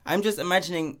imagine it. I'm just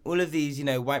imagining all of these,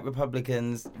 white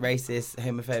Republicans, racist,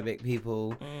 homophobic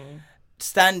people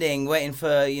standing, waiting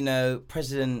for,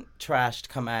 President Trash to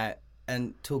come out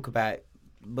and talk about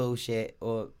bullshit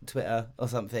or Twitter or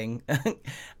something.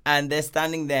 And they're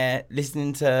standing there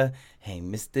listening to, hey,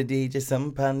 Mr. DJ,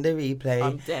 some panda replay.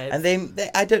 I'm dead. And they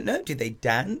I don't know, do they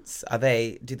dance?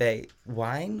 Do they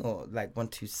whine or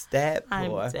want to step?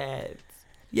 I'm dead.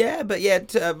 Yeah, but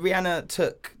Rihanna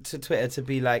took to Twitter to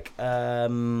be like,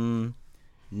 no,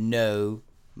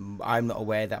 I'm not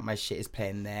aware that my shit is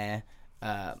playing there.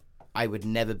 I would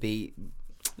never be...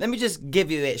 Let me just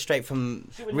give you it straight from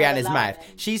Rihanna's mouth.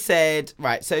 She said,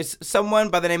 right, so someone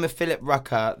by the name of Philip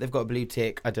Rucker, they've got a blue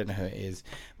tick, I don't know who it is,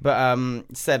 but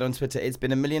said on Twitter, it's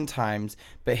been 1,000,000 times,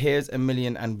 but here's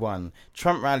 1,000,001.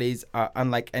 Trump rallies are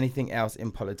unlike anything else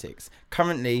in politics.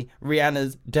 Currently,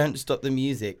 Rihanna's Don't Stop the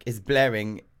Music is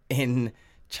blaring in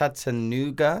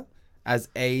Chattanooga as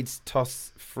aides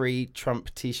toss free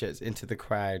Trump t-shirts into the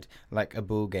crowd like a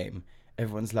ball game.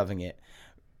 Everyone's loving it.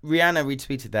 Rihanna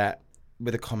retweeted that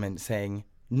with a comment saying,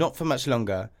 not for much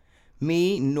longer.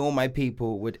 Me nor my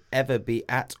people would ever be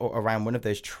at or around one of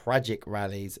those tragic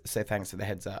rallies, so thanks for the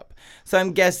heads up. So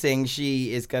I'm guessing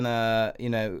she is gonna,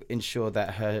 ensure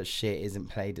that her shit isn't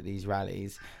played at these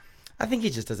rallies. I think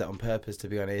he just does it on purpose, to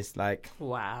be honest.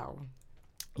 Wow.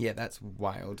 Yeah, that's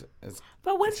wild.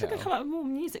 But when's she going to come out with more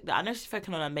music? I know she's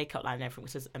focusing on her makeup line and everything,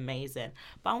 which is amazing.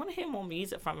 But I want to hear more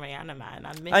music from Rihanna, man.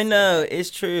 I know,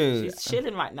 it's true. She's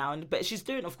chilling right now. But she's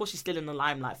doing, of course, she's still in the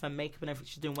limelight for her makeup and everything.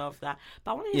 She's doing well for that.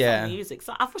 But I want to hear some music.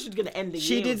 So I thought she was going to end the year.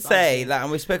 She did say,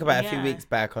 and we spoke about it a few weeks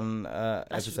back on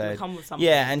episode.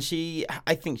 Yeah, and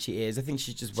I think she is. I think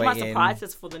she's just waiting. She might surprise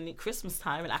us for the new Christmas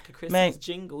time, like a Christmas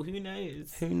jingle. Who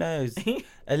knows? Who knows?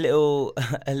 a little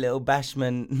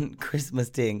Bashman Christmas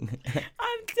thing.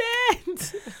 I'm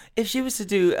dead. If she was to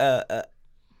do a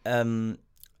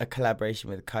collaboration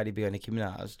with Cardi B or Nicki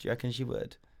Minaj, do you reckon she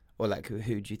would? Or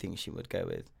who do you think she would go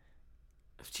with?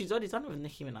 She's already done it with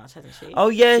Nicki Minaj, hasn't she? Oh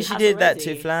yeah, she did that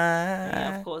too. Fly.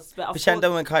 Yeah, of course. But she hasn't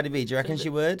done with Cardi B. Do you reckon she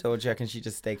would, or do you reckon she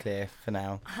just stay clear for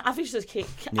now? I think she just I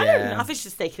don't know. I think she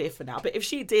should stay clear for now. But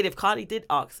if Cardi did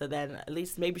ask her, then at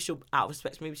least maybe she'll, out of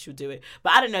respect, maybe she'll do it.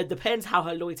 But I don't know. Depends how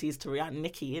her loyalty is to Rihanna,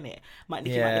 Nicki, innit? Might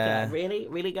Nicki might look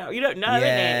really go. You don't know,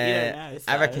 innit? You don't know.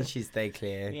 So. I reckon she'd stay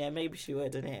clear. Yeah, maybe she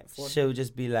would, innit? She'll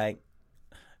just be like,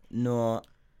 no,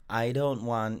 I don't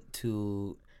want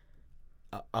to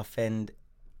offend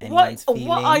anyone's feelings.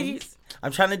 What are you?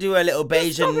 I'm trying to do a little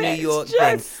Bayesian New York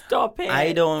thing. Stop it.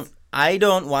 I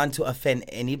don't want to offend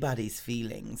anybody's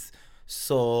feelings.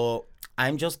 So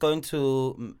I'm just going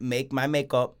to make my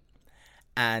makeup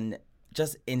and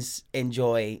just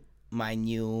enjoy my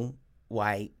new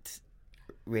white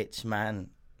rich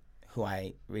man who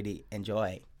I really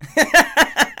enjoy.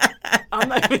 I'm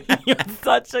not you're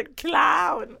such a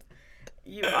clown.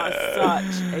 You are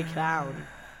such a clown.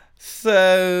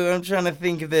 So I'm trying to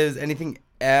think if there's anything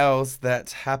else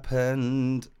that's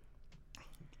happened.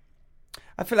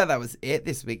 I feel like that was it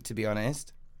this week, to be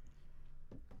honest.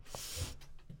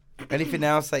 Anything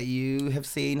else that you have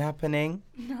seen happening?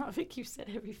 No, I think you said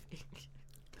everything.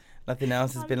 Nothing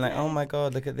else has been like, oh my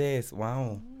God, look at this.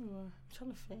 Wow. I'm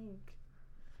trying to think.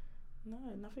 No,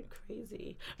 nothing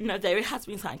crazy. No, there has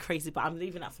been something crazy, but I'm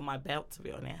leaving that for my belt, to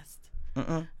be honest.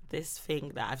 This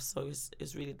thing that I've saw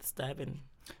is really disturbing.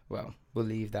 Well, we'll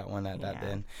leave that one at that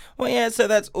then. Well, yeah, so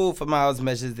that's all for Miles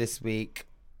Measures this week.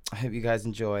 I hope you guys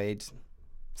enjoyed.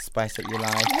 Spice up your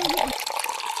life.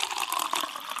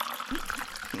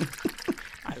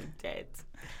 I'm dead.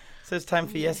 So it's time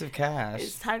for Yes of Cash.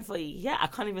 It's time for, I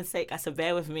can't even say it. So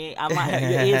bear with me. I might hurt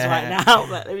your ears right now,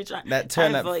 but let me try. That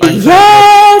turn up.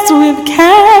 Yes with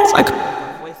Cash.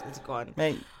 My voice is gone.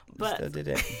 Mate, but still did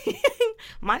it.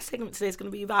 My segment today is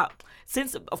going to be about,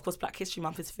 since of course Black History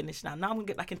Month is finished now, I'm going to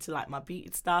get back into my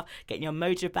beauty stuff, getting your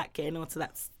mojo back, getting onto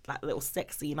that little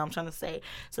sexy, you know what I'm trying to say.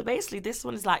 So basically this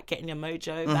one is getting your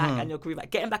mojo back and your groove back,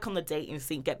 getting back on the dating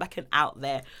scene, get back and out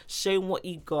there, showing what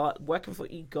you got, working for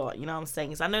what you got, you know what I'm saying?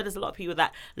 Because I know there's a lot of people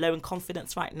that low in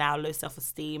confidence right now, low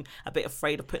self-esteem, a bit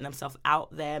afraid of putting themselves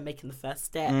out there, making the first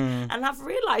step. And I've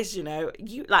realised, I'm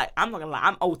not going to lie,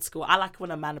 I'm old school. I like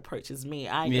when a man approaches me.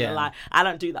 I ain't going to lie. I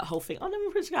don't do that whole thing. Oh, let me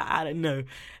approach a guy. I don't know.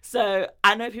 So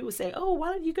I know people say, oh,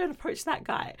 why don't you go and approach that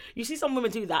guy? You see some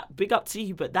women do that. Big up to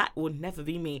you, but that will never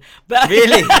be me. But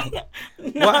really? No,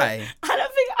 why? I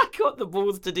don't think I got the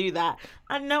balls to do that.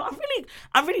 I know.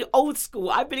 I'm really old school.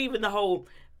 I believe in the whole.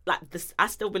 Like this, I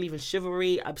still believe in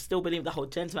chivalry. I still believe in the whole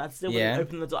gentleman. I still believe in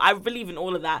opening the door. I believe in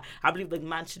all of that. I believe the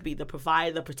man should be the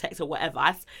provider, the protector,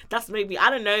 whatever. That's maybe,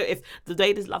 I don't know if the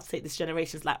ladies love to take this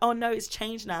generation. It's like, oh no, it's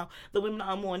changed now. The women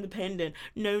are more independent.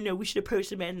 No, we should approach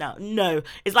the men now. No,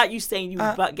 it's like you saying you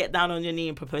get down on your knee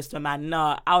and propose to a man.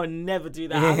 No, I would never do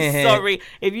that. I'm sorry.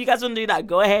 If you guys want to do that,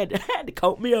 go ahead.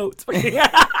 Count me out.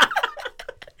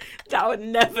 That would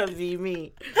never be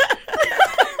me. Why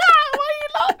are you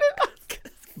laughing?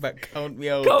 But count me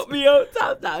out. Count me out.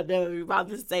 No, I'm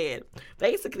just saying.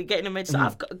 Basically, getting a mojo.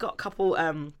 I've got a couple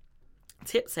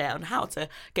tips here on how to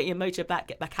get your mojo back,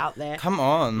 get back out there. Come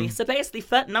on. So basically,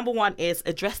 number one is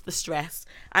address the stress.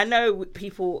 I know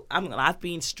people. I've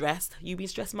been stressed. You been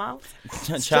stressed, Miles?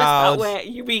 Stressed out where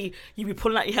you be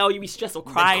pulling out your hair, you be stressed or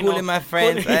crying, calling my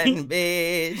friends and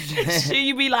bitch.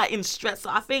 You be like in stress. So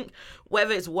I think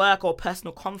whether it's work or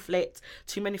personal conflict,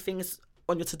 too many things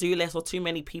on your to-do list or too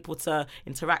many people to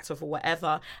interact with or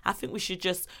whatever, I think we should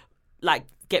just like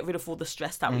get rid of all the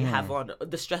stress that we have on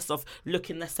the stress of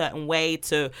looking a certain way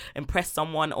to impress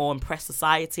someone or impress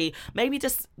society. Maybe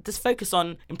just focus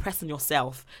on impressing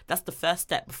yourself. That's the first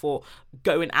step before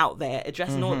going out there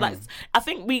addressing all like. I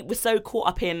think we're so caught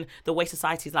up in the way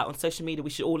society's like on social media. We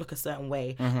should all look a certain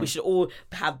way. We should all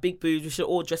have big boobs. We should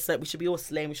all dress up. We should be all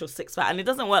slim. We should all six pack. And it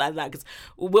doesn't work like that because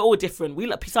we're all different.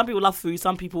 Some people love food.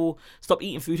 Some people stop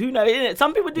eating food. Who knows? Innit?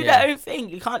 Some people do their own thing.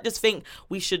 You can't just think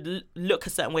we should look a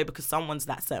certain way because someone's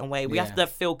that certain way. We have to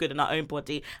feel good in our own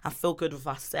body and feel good with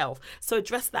ourselves. So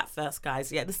address that first,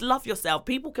 guys. Yeah, just love yourself.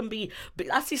 People can be.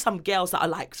 I see some girls that are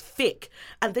like thick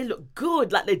and they look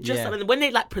good. Like they're just. And when they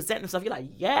like present themselves, you're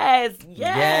like, yes.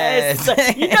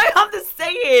 You know, I'm just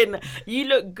saying, you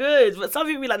look good. But some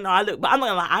people be like, no, I look. But I'm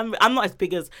not like I'm not as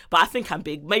big as. But I think I'm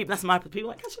big. Maybe that's my people.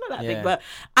 Like, gosh, you're not that big. But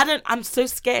I don't. I'm so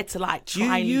scared to like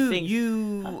try new things.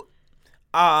 You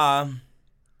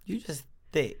just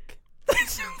thick.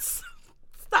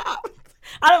 Stop.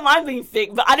 I don't mind being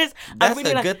thick, but that's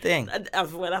a good thing.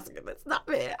 Well, that's good. That's not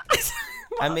it.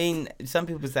 I mean, some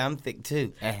people say I'm thick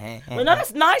too. Well, no,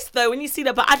 that's nice though when you see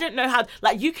that. But I don't know how.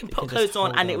 Like, you can put clothes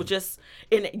on and it will just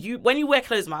when you wear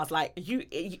clothes, Miles, like you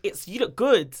look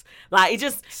good. Like it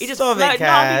just. Stop like, it, no,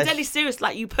 I'm being deadly serious.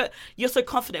 Like you're so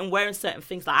confident in wearing certain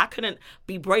things. Like I couldn't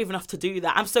be brave enough to do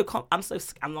that. I'm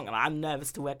not gonna lie, I'm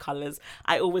nervous to wear colours.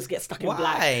 I always get stuck in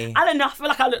black. I don't know. I feel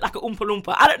like I look like an Oompa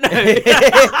Loompa. I don't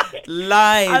know.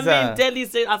 Lies. I mean, deadly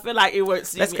serious. I feel like it won't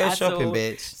suit Let's me go at shopping, all.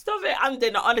 bitch. Stop it. I'm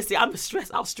doing. Honestly, I'm stressed.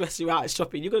 I'll stress you out at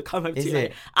shopping. You're gonna come home too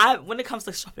late. When it comes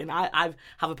to shopping, I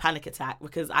have a panic attack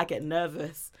because I get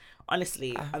nervous.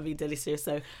 Honestly, I'm being deadly serious.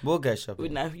 So we'll go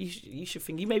shopping. No, you should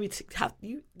think. You maybe have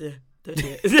you. Don't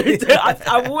do it.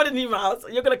 I'm warning you, Miles.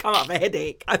 You're gonna come out with a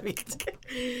headache. I mean,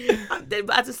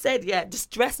 but as I said, yeah,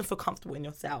 just dress and feel comfortable in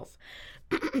yourself.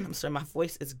 I'm sorry, my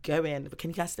voice is going. But can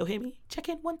you guys still hear me? Check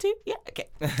in, 1, 2. Yeah, okay.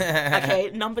 Okay,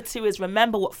 number 2 is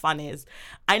remember what fun is.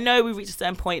 I know we reach a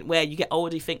certain point where you get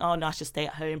older, you think, oh no, I should stay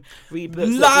at home, read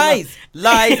books. Lies.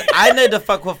 I know the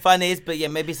fuck what fun is, but yeah,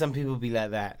 maybe some people be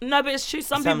like that. No, but it's true.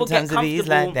 Some people get comfortable. Sometimes it is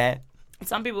like that.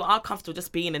 Some people are comfortable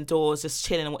just being indoors, just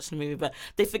chilling and watching a movie, but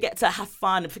they forget to have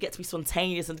fun and forget to be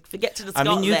spontaneous and forget to just go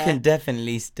there. I mean, you can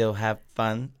definitely still have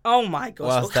fun. Oh my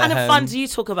gosh. What kind of fun do you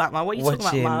talk about, Miles? What are you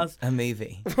talking about, Miles? A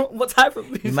movie. What type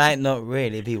of movie? You might not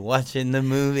really be watching the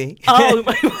movie. Oh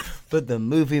my God. But the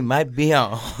movie might be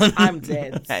on. I'm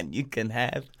dead. And you can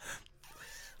have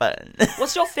fun.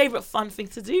 What's your favourite fun thing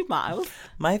to do, Miles?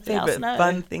 My favourite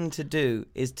fun thing to do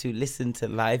is to listen to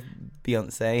live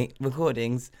Beyonce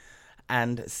recordings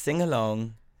and sing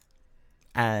along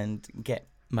and get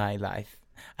my life.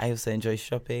 I also enjoy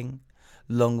shopping,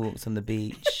 long walks on the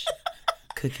beach,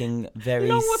 cooking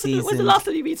very seasoned When's the last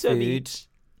time you been to a food. beach?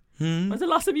 When's the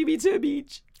last time you been to a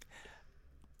beach?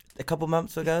 A couple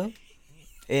months ago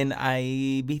in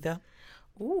Ibiza.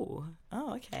 Ooh.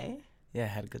 Oh, okay. Yeah, I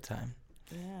had a good time.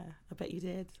 Yeah, I bet you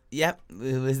did. Yep,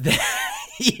 it was there.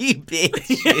 You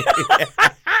bitch.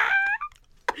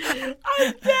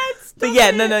 I'm dead. But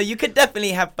yeah, no, you could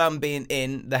definitely have fun being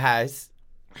in the house.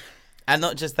 And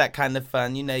not just that kind of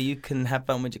fun. You know, you can have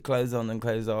fun with your clothes on and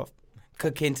clothes off.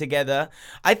 Cooking together.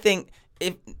 I think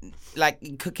if,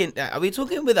 like, cooking, are we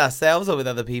talking with ourselves or with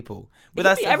other people? With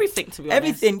ourselves. Everything, to be honest.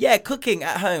 Everything, yeah. Cooking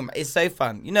at home is so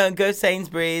fun. You know, go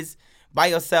Sainsbury's, buy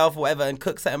yourself, whatever, and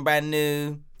cook something brand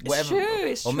new. Whatever.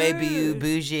 It's true. Or maybe you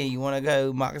bougie, you want to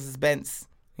go Marks and Spence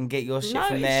and get your shit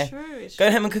from there. It's Go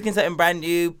home and cooking something brand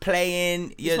new,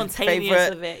 playing your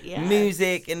favourite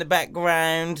music in the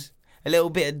background, a little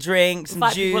bit of drinks, some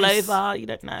juice. People over, you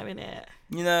don't know, innit?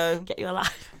 You know. Get your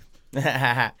life.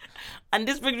 And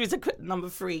this brings me to number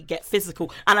 3, get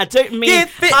physical. And I don't mean...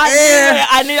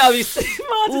 I knew I was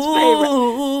Martin's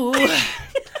favourite.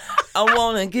 I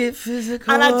want to get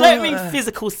physical. And I don't mean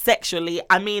physical sexually.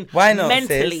 I mean why not,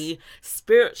 mentally, sis?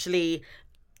 Spiritually,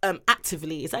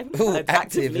 actively. Is that even Ooh,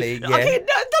 actively, yeah. Okay,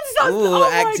 that sounds... Ooh,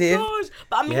 active. My gosh.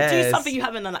 But I mean, do something you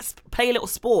haven't done. Like play a little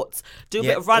sports. Do a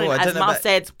bit of running. As Mal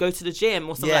said, go to the gym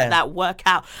or something like that. Work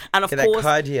out. And of course...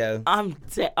 that cardio. I'm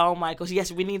dead. Oh my gosh.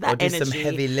 Yes, we need that energy. Or do some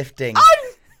heavy lifting. No,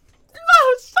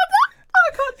 shut up.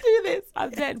 I can't do this.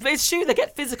 I'm dead. But it's true, they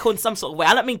get physical in some sort of way.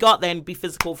 I don't mean go out there and be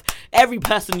physical with every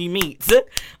person you meet.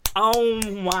 Oh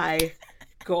my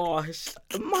gosh.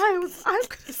 Miles, I'm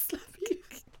going to slap you.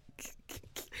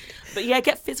 But yeah,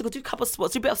 get physical. Do a couple of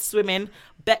sports. Do a bit of swimming,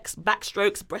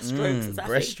 backstrokes, breaststrokes.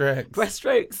 Breaststrokes.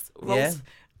 Breaststrokes. Rolls. Yeah.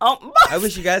 Oh, I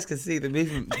wish you guys could see the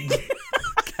movement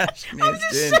Kashmir's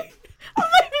doing. I'm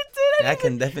not even doing anything. I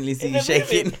can definitely see you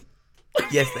shaking. Moving?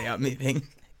 Yes, they are moving.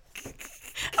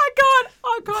 I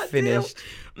can't Finished.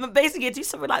 But basically, do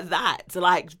something like that. To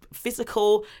like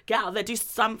physical, get out there, do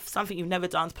something you've never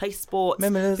done, play sports,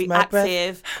 be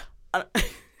active.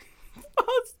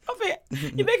 Oh, stop it.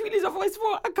 You're making me lose my voice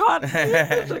more. I can't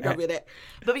be it.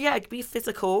 But yeah, be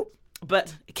physical.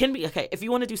 But it can be, okay, if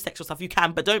you want to do sexual stuff, you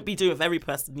can, but don't be doing it with every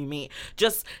person you meet.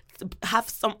 Just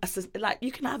have like,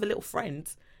 you can have a little friend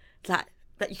that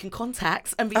you can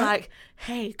contact and be like,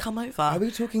 hey, come over. Are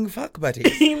we talking fuck buddies?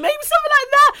 Maybe something like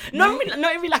that.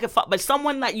 Not even like a fuck, but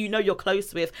someone that you know you're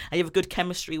close with and you have a good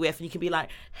chemistry with, and you can be like,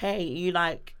 hey, you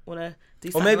like want to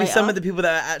do something Or maybe later? some of the people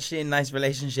that are actually in nice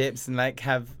relationships and like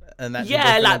have an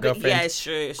actual girlfriend. Yeah, it's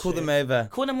true. Call them over.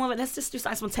 Let's just do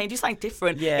something spontaneous, do something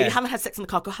different. Yeah. If you haven't had sex in the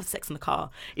car, go have sex in the car.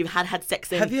 If you had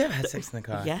sex in... Have you ever had sex in the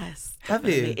car? Yes. Have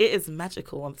definitely. you? It is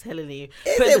magical, I'm telling you.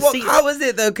 What car was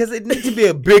it though? Because it needs to be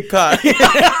a big car.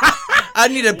 I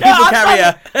need a people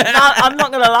carrier. I'm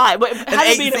not going to lie. But An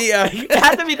 8-seater. It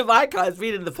hasn't been my car. It's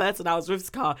been in the person I was with's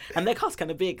car. And their car's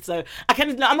kind of big. So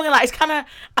I'm not going to lie. It's kind of...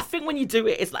 I think when you do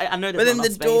it, it's like... I know there's not a lot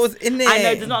of space. But then the door's in there. I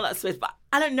know there's not a lot of space. But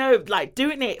I don't know. Like,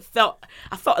 doing it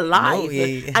I felt alive.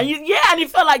 And you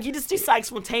felt like you just do something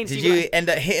spontaneous. Did you end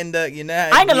up hitting the... I ain't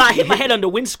going to lie. I hit my head on the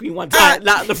windscreen one time.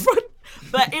 Like, the front...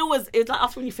 But it was like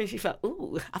after when you finished, you felt,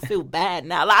 ooh, I feel bad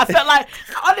now. Like I felt like,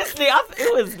 honestly,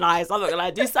 it was nice. I'm not gonna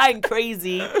lie, do something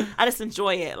crazy. I just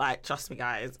enjoy it. Like, trust me,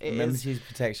 guys. Remember to use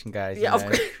protection, guys. Yeah, of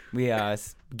course. We are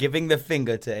giving the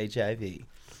finger to HIV.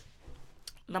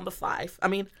 Number 4.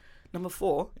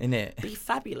 Innit? Be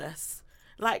fabulous.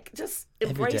 Like, just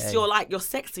embrace your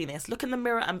sexiness. Look in the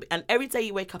mirror and every day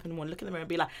you wake up in the morning, look in the mirror and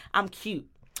be like, I'm cute.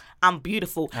 I'm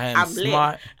beautiful. I'm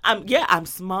smart. Lit. I'm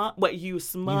smart. What, you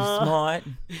smart?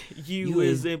 You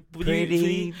is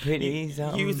pretty.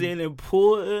 You is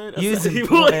important. You is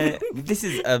important. This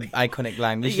is an iconic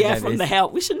line. We should know from this. The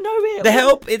Help. We should know it. The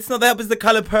Help? It's not The Help. It's The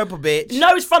Colour Purple, bitch.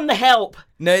 No, it's from The Help.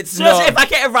 No, it's Search not. It. If I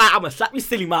get it right, I'm gonna slap you,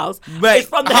 silly Miles. Right. It's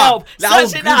from The Help. I'll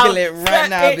Search Google it it right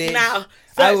now, bitch.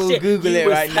 I will Google it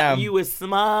right now. You is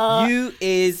smart. You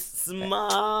is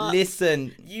smart.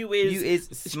 Listen. You is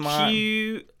smart.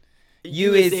 Cute.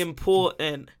 You is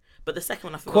important. But the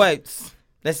second one I forgot. Quotes.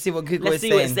 Let's see what Google is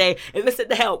saying. Let's see what it say. If it's at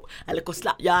The Help, a little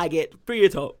slap, yeah, I get free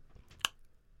it up.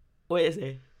 What is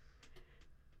it?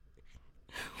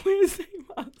 What is it,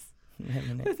 Miles?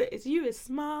 What is it? It's you is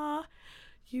smart.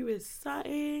 You is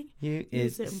something. You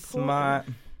is smart.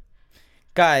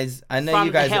 Guys, I know from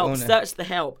you guys The Help. are Search The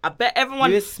Help. I bet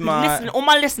everyone listening, all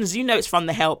my listeners, you know it's from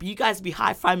The Help. You guys be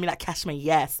high-fiving me like Cashmere,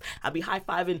 yes. I'll be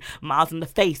high-fiving Miles in the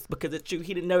face because it's true.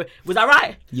 He didn't know it. Was I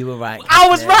right? You were right. I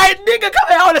was right, nigga. Come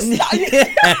here, I want to stop you.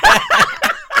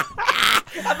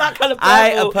 About Colour Purple. I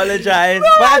apologise.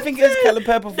 But I think it was Colour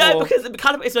Purple. No, because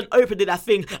Colour it's an opening that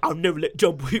thing. I'll never let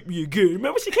Jumbo hit me again.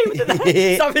 Remember she came into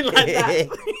that? Something like that.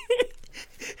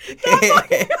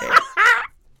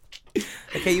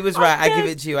 Okay, you was right. I give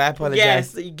it to you. I apologise.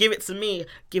 Yes, you give it to me.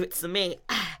 Give it to me.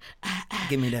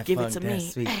 Give me that. Give it to me.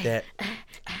 Sweet that.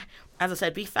 As I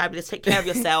said, be fabulous. Take care of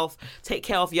yourself. Take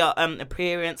care of your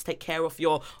appearance. Take care of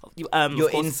your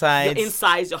insides. Your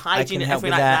insides, your hygiene, and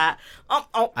everything like that.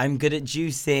 that. I'm good at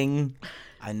juicing.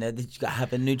 I know that you gotta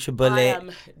have a NutriBullet. I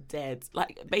am dead.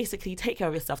 Like, basically, take care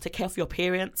of yourself. Take care of your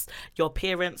appearance.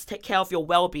 Take care of your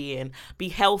well-being. Be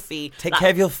healthy. Take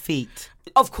care of your feet.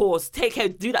 Of course, take care,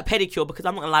 do that pedicure, because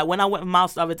I'm not gonna lie, when I went with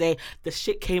Miles the other day, the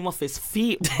shit came off his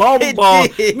feet. Bomba.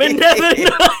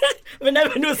 We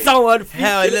never knew someone.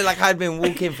 Hell, it looked like I'd been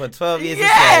walking for 12 years.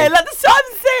 Yeah, like that's what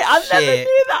I'm saying. I never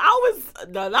knew that.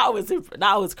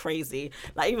 That was crazy.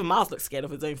 Like even Miles looked scared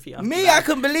of his own feet. I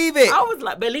couldn't believe it. I was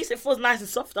like, but at least it feels nice and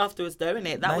soft afterwards, though,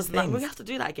 innit? That Nice was like, things. we have to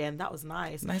do that again. That was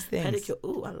nice. Nice things. Pedicure.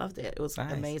 Ooh, I loved it. It was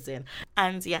Nice. amazing.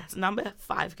 And yes, number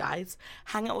 5, guys,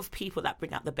 hang out with people that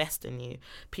bring out the best in you,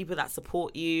 people that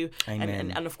support you,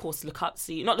 and of course look up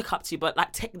to you. Not look up to you, but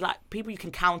like people you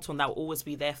can count on that will always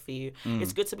be there for you.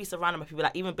 It's good to be surrounded by people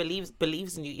that even believes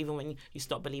in you, even when you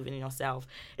stop believing in yourself.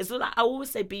 It's like I always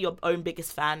say, be your own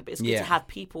biggest fan, but it's good to have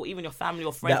people, even your family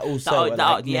or friends, that also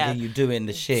nigga, you doing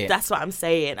the shit. That's what I'm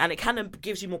saying, and it kind of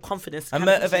gives you more confidence and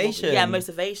kinda motivation.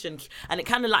 Motivation, and it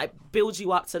kind of like builds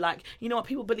you up to like, you know what,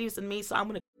 people believes in me, so I'm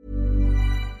gonna.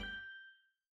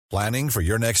 Planning for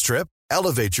your next trip?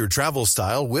 Elevate your travel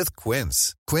style with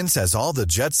Quince. Quince has all the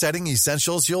jet-setting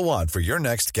essentials you'll want for your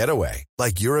next getaway,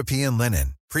 like European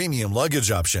linen, premium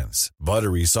luggage options,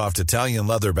 buttery soft Italian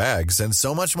leather bags, and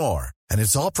so much more. And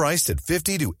it's all priced at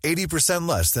 50 to 80%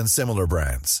 less than similar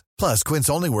brands. Plus, Quince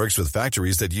only works with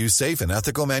factories that use safe and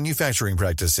ethical manufacturing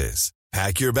practices.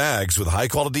 Pack your bags with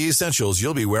high-quality essentials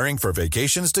you'll be wearing for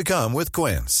vacations to come with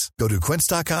Quince. Go to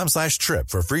quince.com/trip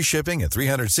for free shipping and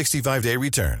 365-day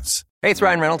returns. Hey, it's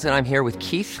Ryan Reynolds, and I'm here with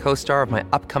Keith, co-star of my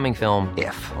upcoming film,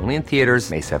 If, only in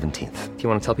theaters May 17th. Do you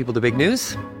want to tell people the big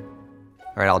news?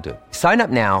 All right, I'll do it. Sign up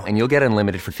now and you'll get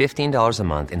unlimited for $15 a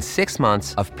month and 6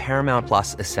 months of Paramount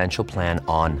Plus Essential Plan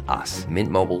on us.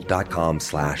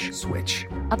 MintMobile.com/switch.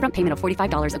 Upfront payment of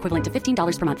 $45 equivalent to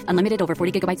 $15 per month. Unlimited over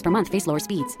 40 gigabytes per month. Face lower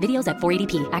speeds. Videos at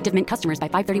 480p. Active Mint customers by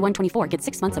 531.24 get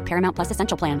 6 months of Paramount Plus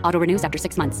Essential Plan. Auto renews after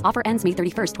 6 months. Offer ends May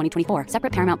 31st, 2024.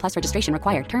 Separate Paramount Plus registration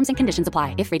required. Terms and conditions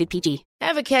apply if rated PG.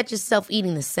 Ever catch yourself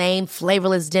eating the same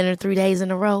flavorless dinner 3 days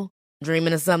in a row?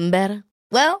 Dreaming of something better?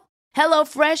 Well,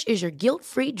 HelloFresh is your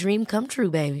guilt-free dream come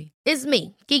true, baby. It's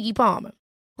me, Keke Palmer.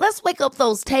 Let's wake up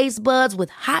those taste buds with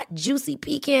hot, juicy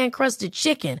pecan-crusted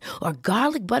chicken or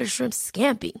garlic butter shrimp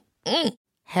scampi.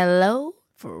 Hello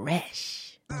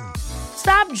Fresh.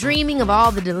 Stop dreaming of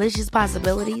all the delicious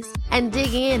possibilities and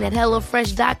dig in at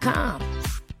HelloFresh.com.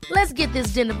 Let's get this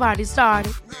dinner party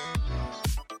started.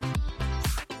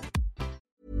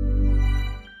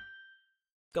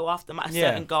 Go after my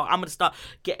certain goal. I'm gonna start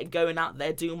going out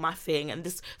there, doing my thing, and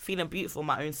just feeling beautiful in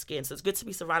my own skin. So it's good to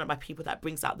be surrounded by people that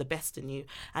brings out the best in you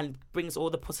and brings all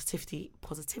the positivity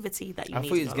that you need. I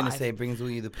thought you was gonna say brings all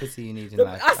you the pussy you need in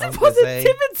life. I said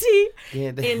positivity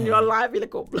in your life. You're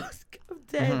like, oh, blood, I'm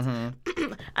dead.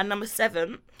 And number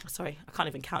 7, sorry, I can't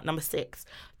even count. Number 6,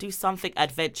 do something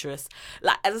adventurous.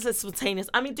 Like, as I said, spontaneous.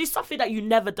 I mean, do something that you've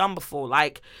never done before.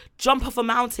 Like, jump off a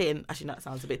mountain. Actually, no, that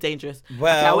sounds a bit dangerous.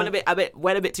 Well, okay, I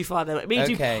went a bit too far there.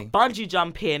 Maybe do bungee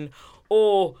jumping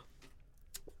or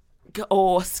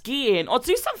skiing, or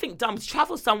do something dumb.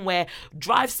 Travel somewhere,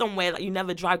 drive somewhere that you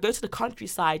never drive. Go to the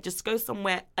countryside. Just go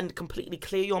somewhere and completely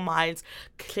clear your minds,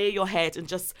 clear your head, and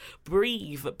just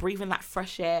breathe in that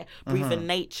fresh air, breathe in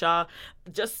nature.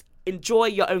 Just enjoy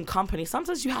your own company.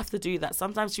 Sometimes you have to do that.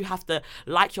 Sometimes you have to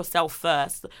like yourself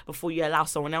first before you allow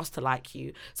someone else to like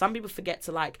you. Some people forget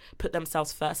to like put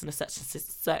themselves first in a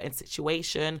certain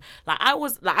situation.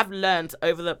 I've learned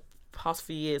over the past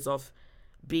few years of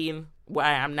being where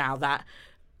I am now that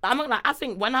I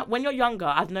think when you're younger,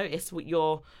 I've noticed when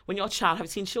you're a child, have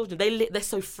seen children, they're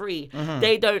so free.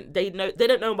 They don't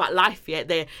know about life yet.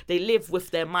 They live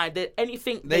with their mind. They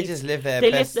just live their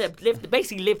best.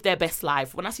 Basically live their best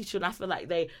life. When I see children, I feel like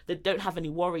they don't have any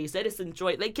worries. They just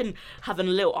enjoy it. They can have a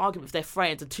little argument with their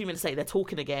friends, and 2 minutes later they're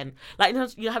talking again. Like,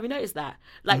 have you noticed that?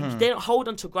 Like, they don't hold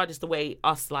on to grudges the way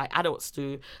us like adults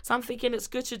do. So I'm thinking it's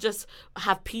good to just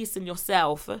have peace in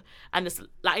yourself and just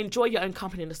like enjoy your own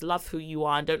company and just love who you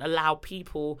are, and don't allow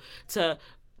people to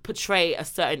portray a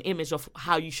certain image of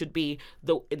how you should be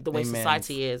the way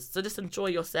society is. So just enjoy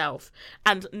yourself.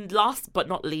 And last but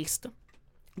not least,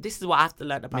 this is what I have to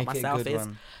learn about myself is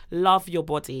love your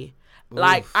body.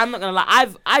 Like, I'm not gonna lie,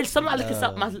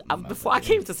 before I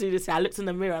came to see this, I looked in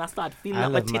the mirror and I started feeling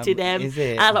like my titty them.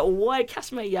 And I was like, why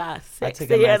Kashmir, yeah, sexy.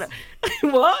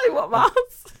 What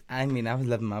Miles? I mean, I was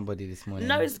loving my body this morning.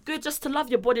 No, it's good just to love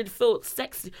your body to feel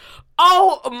sexy.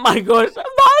 Oh my gosh,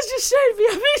 Miles just showed me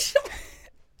a vision.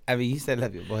 I mean, you said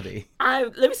love your body.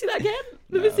 Let me see that again.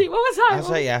 Let me see. What was that? I'll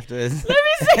show you afterwards. Let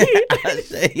me see. I'll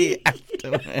show you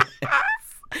afterwards.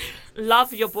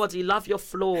 love your body, love your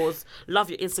flaws, love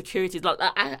your insecurities. Like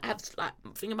I have like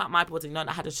thinking about my body.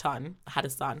 I had a son.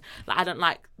 Like I don't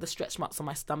like the stretch marks on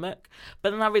my stomach,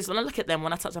 but then I realized when I look at them,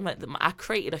 when I touch them, I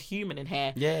created a human in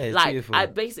here. Yeah, it's like beautiful. I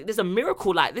basically there's a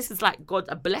miracle. Like this is like God,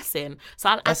 a blessing.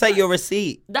 So That's like your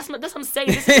receipt. That's what I'm saying.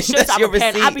 This shows That's that I'm your a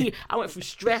parent. receipt. I went through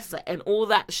stress and all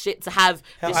that shit to have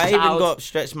this I child. even got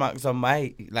stretch marks on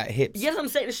my like hips. Yes, I'm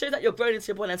saying it shows that you're growing into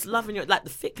your body and it's loving your like the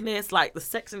thickness, like the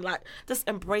sex, and like just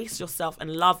embrace yourself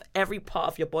and love every part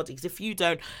of your body. Because if you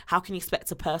don't, how can you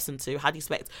expect a person to? How do you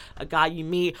expect a guy you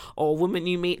meet or a woman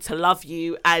you meet to love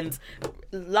you and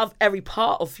love every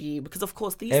part of you? Because of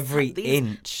course every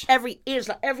inch,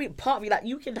 like every part of you, like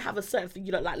you can have a certain thing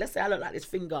you don't like. Let's say I don't like this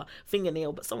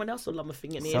fingernail, but someone else will love my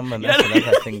fingernail. Someone else will love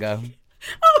that finger.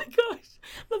 Oh my gosh.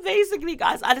 But basically,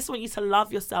 guys, I just want you to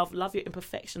love yourself, love your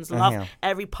imperfections, love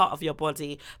every part of your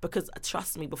body. Because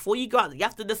trust me, before you go out, you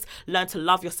have to just learn to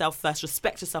love yourself first,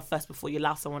 respect yourself first before you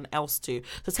allow someone else to.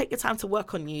 So take your time to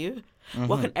work on you,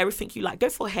 work on everything you like. Go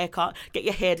for a haircut, get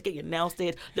your hair, get your nails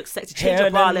did, look sexy, change your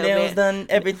bra a little nails bit. done,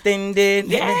 everything did.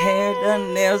 Yeah. Hair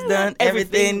done, nails done,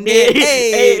 everything Everything did.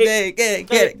 did.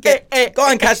 Hey, get it. Go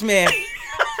on, Kashmir.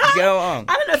 Go on.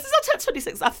 I don't know. Since I turned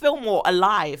 26, I feel more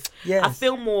alive. Yes. I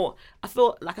feel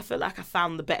like I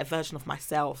found the better version of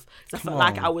myself. I felt Come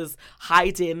like on. I was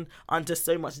hiding under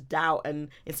so much doubt and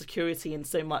insecurity and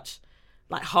so much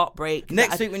like heartbreak.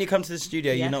 Next week when you come to the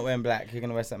studio, Yeah. you're not wearing black. You're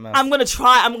gonna wear something else. I'm gonna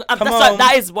try.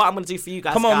 That is what I'm gonna do for you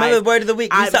guys. Come on, guys. remember the word of the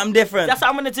week. Do something different. That's what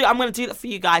I'm gonna do. I'm gonna do that for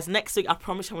you guys next week. I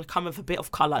promise you I'm gonna come with a bit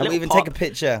of colour. And we'll even take a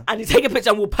picture. And you take a picture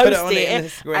and we'll post it on the And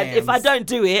Instagrams. if I don't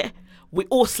do it, we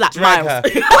all slap Drag Miles.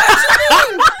 her.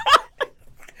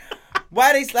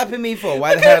 Why are they slapping me for?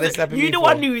 Why the hell are they slapping me for? You the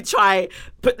one who try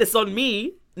put this on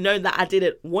me, knowing that I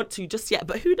didn't want to just yet.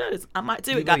 But who knows? I might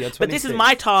do it, will, guys. you're But this is 26.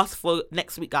 my task for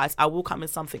next week, guys. I will come in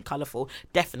something colourful,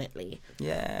 definitely.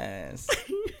 Yes.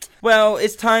 Well,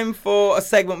 it's time for a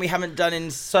segment we haven't done in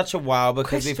such a while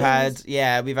because we've had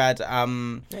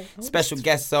special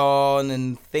guests on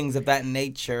and things of that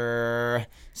nature.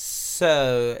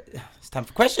 So it's time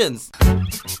for questions.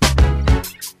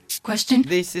 Question.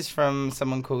 This is from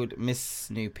someone called Miss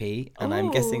Snoopy, and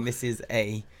I'm guessing this is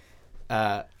a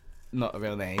not a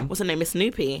real name. What's her name? Miss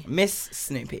Snoopy. Miss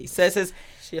Snoopy. So it says,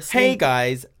 She a "Hey Snoopy?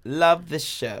 guys, love the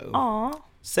show. Aw.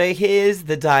 So here's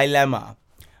the dilemma.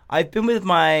 I've been with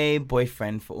my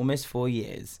boyfriend for almost 4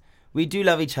 years. We do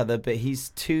love each other, but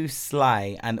he's too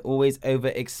sly and always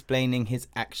over-explaining his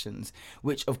actions,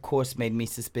 which of course made me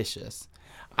suspicious.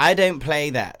 I don't play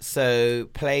that, so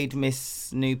played Miss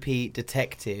Snoopy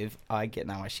Detective. I get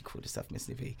now why she called herself Miss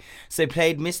Snoopy. So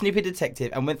played Miss Snoopy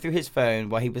Detective and went through his phone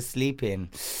while he was sleeping.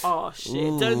 Oh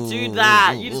shit! Don't do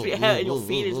that. You just be hurting your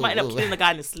feelings. You might end up killing the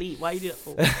guy in his sleep. Why you do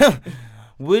that for?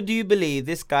 Would you believe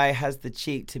this guy has the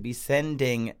cheek to be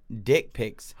sending dick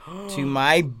pics to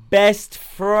my best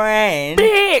friend?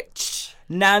 Bitch.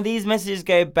 Now, these messages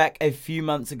go back a few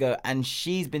months ago, and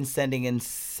she's been sending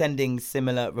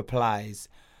similar replies.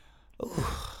 Ooh,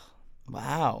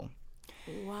 wow.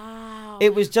 Wow.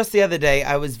 It was just the other day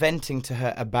I was venting to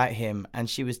her about him, and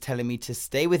she was telling me to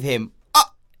stay with him.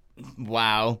 Oh,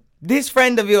 wow. This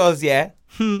friend of yours, yeah?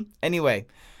 Anyway,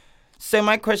 so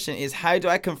my question is, how do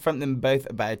I confront them both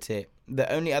about it? The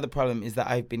only other problem is that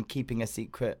I've been keeping a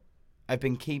secret. I've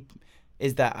been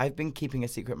keeping a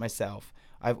secret myself.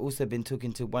 I've also been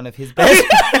talking to one of his best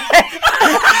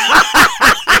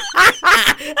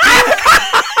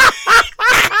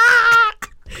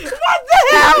What the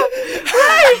hell?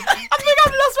 Wait, I think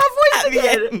I've lost my voice at the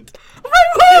again. end. Wait,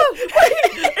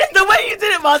 it's the way you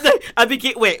did it, man. I think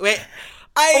it. Wait.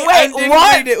 I didn't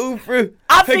what? read it all through.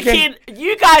 I'm Okay. thinking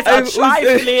you guys are I've also-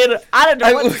 trifling. I don't know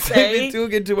I've what to also say. been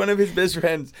talking to one of his best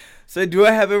friends. So do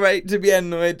I have a right to be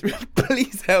annoyed?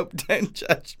 Please help, don't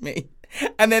judge me.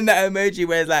 And then that emoji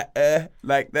where it's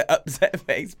like the upset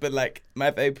face, but like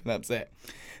mouth open upset.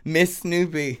 Miss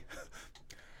Snoopy.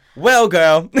 Well,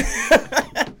 girl.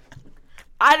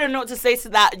 I don't know what to say to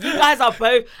that. You guys are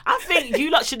both. I think you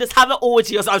lot should just have an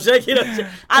orgy or something.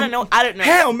 I don't know.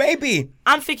 Hell, maybe.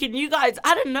 I'm thinking you guys.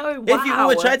 I don't know. Wow. If you all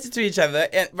attracted to each other,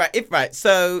 right.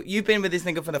 So you've been with this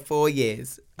nigga for the 4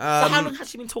 years. So how long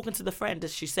has she been talking to the friend?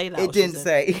 Does she say that? It didn't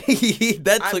say.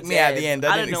 That took me out the end.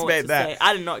 I didn't expect that.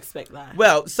 I did not expect that.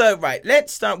 Well, so right,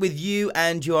 let's start with you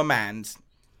and your man's.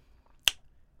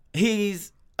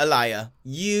 He's a liar.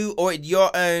 You or your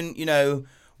own,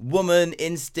 woman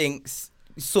instincts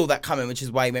saw that coming, which is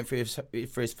why he went through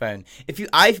his phone.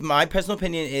 My personal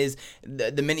opinion is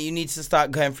the minute you need to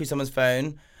start going through someone's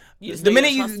phone, just the know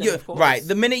minute you're you, trusting, you of course. right,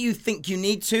 the minute you think you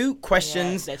need to,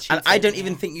 questions, they're and I cheating, don't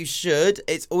even think you should.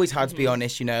 It's always hard to be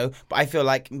honest, but I feel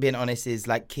like being honest is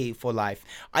like key for life.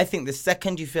 I think the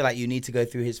second you feel like you need to go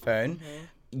through his phone,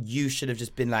 you should have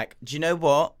just been like, do you know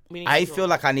what? I feel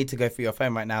like I need to go through your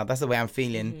phone right now. That's the way I'm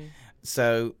feeling.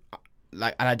 So,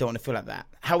 and I don't want to feel like that.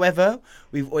 However,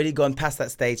 we've already gone past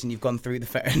that stage and you've gone through the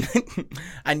phone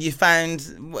and you found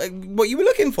what you were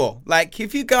looking for. Like,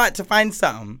 if you go out to find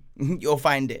something, you'll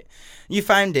find it. You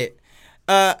found it.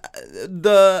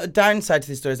 The downside to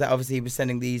this story is that obviously he was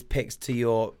sending these pics to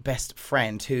your best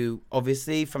friend, who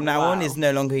obviously from now on is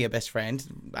no longer your best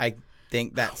friend. I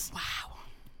think that's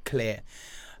clear.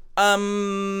 But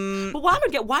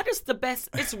why does the best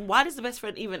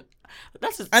friend even?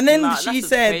 And then she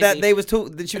said that they was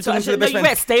talking to the best friend. You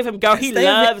better stay with him, girl. He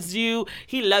loves you.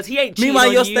 He ain't cheating.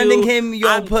 Meanwhile, you're on sending him your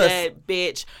I'm puss. dead,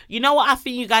 bitch. You know what I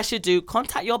think you guys should do?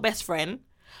 Contact your best friend.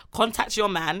 Contact your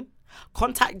man.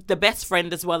 Contact the best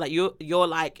friend as well that you're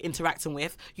like interacting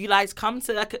with. You guys come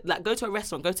to like go to a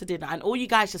restaurant, go to dinner, and all you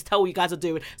guys just tell what you guys are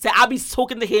doing. Say, I'll be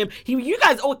talking to him. You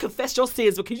guys all confess your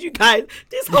sins because you guys,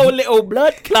 this whole little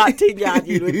blood clot thing you had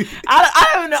you doing.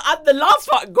 I don't know. The last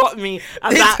part got me.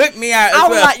 It took me out. I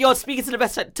was like, you're speaking to the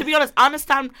best friend. To be honest, I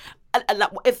understand.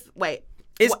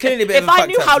 It's clearly a bit if of a I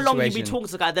knew fucked up how long you'd be situation. talking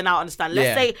to the guy, then I'll understand.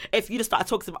 Let's say if you just started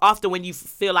talking to him after when you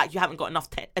feel like you haven't got enough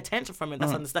attention from him,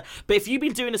 that's understand. But if you've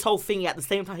been doing this whole thing at the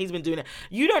same time he's been doing it,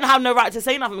 you don't have no right to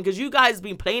say nothing because you guys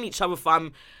been playing each other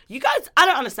from. You guys, I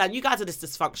don't understand. You guys are just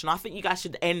dysfunctional. I think you guys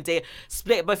should end it,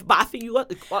 split it both. But I think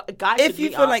guys. If you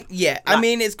feel like, I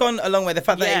mean, it's gone a long way. The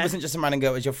fact that it wasn't just a man and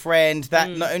girl, it was your friend. That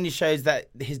not only shows that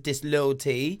his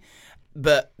disloyalty.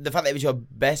 But the fact that it was your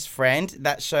best friend,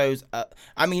 that shows,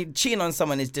 I mean, cheating on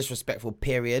someone is disrespectful,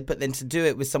 period. But then to do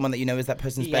it with someone that you know is that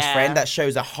person's best friend, that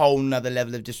shows a whole nother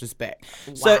level of disrespect.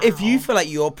 Wow. So if you feel like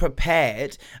you're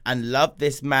prepared and love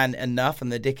this man enough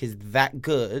and the dick is that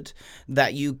good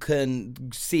that you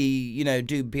can see,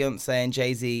 do Beyonce and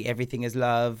Jay-Z, Everything Is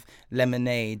Love,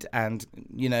 Lemonade, and,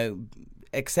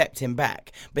 accept him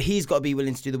back, but he's got to be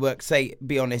willing to do the work,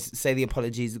 be honest, say the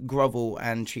apologies, grovel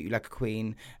and treat you like a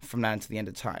queen from now until the end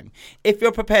of time. If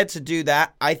you're prepared to do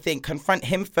that, I think confront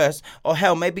him first, or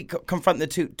hell, maybe confront the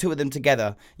two of them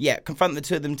together. Confront the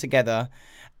two of them together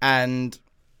and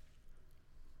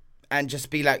just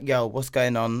be like, yo, what's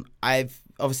going on?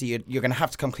 Obviously you're gonna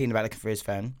have to come clean about looking for his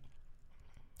phone,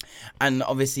 and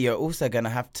obviously you're also gonna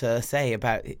have to say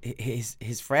about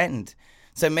his friend.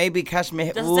 So maybe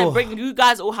Kashmir. You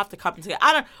guys all have to come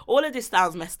together. All of this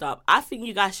sounds messed up. I think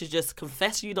you guys should just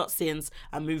confess you not sins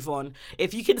and move on.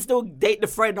 If you can still date the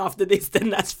friend after this, then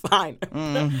that's fine.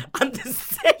 I'm just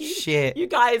saying. Shit. You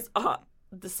guys are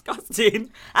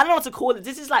disgusting. I don't know what to call it.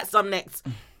 This is like some next.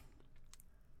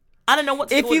 I don't know what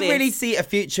to call this. If you this. really see a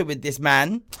future with this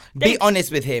man, be honest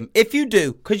with him. If you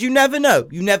do, because you never know.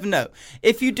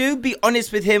 If you do, be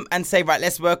honest with him and say, right,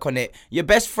 let's work on it. Your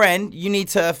best friend, you need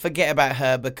to forget about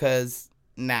her because,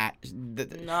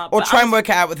 or try and work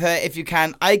it out with her if you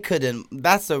can. I couldn't.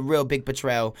 That's a real big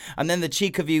betrayal. And then the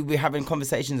cheek of you, we're having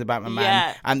conversations about my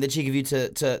man, and the cheek of you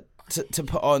to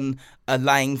put on a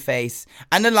lying face,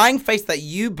 and a lying face that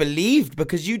you believed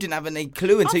because you didn't have any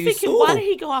clue until you saw. Why did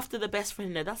he go after the best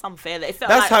friend? That's unfair. That's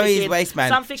like how he's waste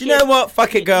man. Do you know what?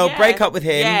 Fuck it, girl. Break up with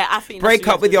him. Yeah, I think break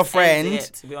up with your friend.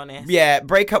 To be honest. Yeah,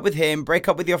 break up with him. Break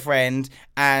up with your friend,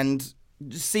 and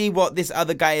see what this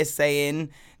other guy is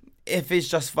saying. If it's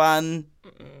just fun.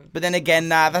 But then again,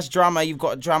 that's drama. You've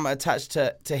got drama attached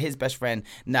to his best friend.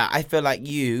 I feel like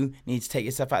you need to take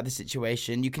yourself out of the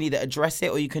situation. You can either address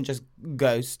it or you can just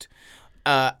ghost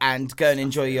and go and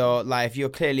enjoy your life. You're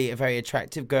clearly a very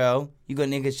attractive girl. You got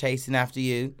niggas chasing after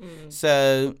you.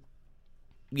 So,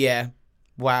 yeah.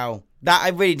 Wow. I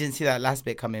really didn't see that last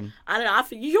bit coming. I don't know. I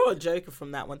think you're a joker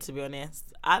from that one, to be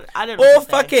honest. I don't know. Or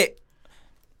fuck it.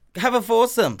 Have a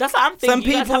foursome. That's what I'm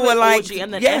thinking. Some people were like,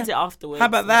 and then end it afterwards. How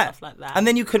about that? Stuff like that? And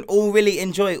then you can all really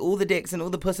enjoy all the dicks and all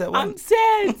the pussy at once.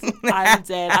 I'm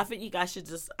dead. I think you guys should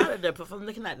just, I don't know, but from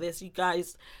looking at this, you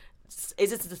guys,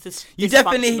 is it you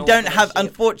definitely don't have,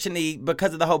 unfortunately,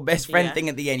 because of the whole best friend thing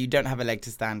at the end, you don't have a leg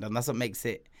to stand on. That's what makes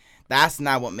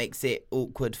it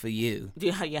awkward for you.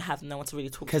 You have no one to really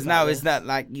talk to. Because now it's not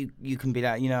like you can be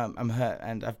like, I'm hurt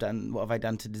and what have I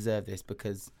done to deserve this?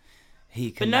 Because he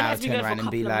can now turn around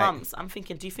and be like... months, I'm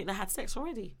thinking, do you think they had sex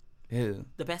already? Who?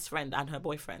 The best friend and her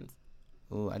boyfriend.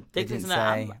 Oh, they didn't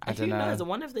say. I don't know. I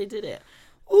wonder if they did it.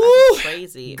 Ooh,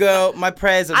 crazy. Girl, my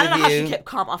prayers are I don't know with how you. she kept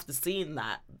calm after seeing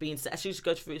that being said. She just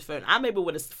go through his phone. I maybe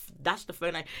would have dashed the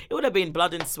phone. It would have been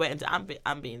blood and sweat. And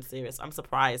I'm being serious. I'm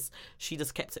surprised she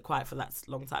just kept it quiet for that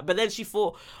long time. But then she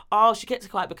thought, oh, she kept it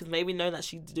quiet because maybe know that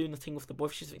she's doing the thing with the boy.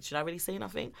 She's thinking, should I really say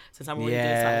nothing since I'm already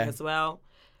doing something as well?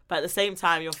 But at the same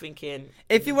time, you're thinking,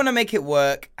 if you want to make it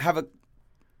work, have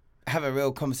a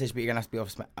real conversation, but you're gonna have to be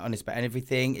honest about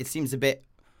everything. It seems a bit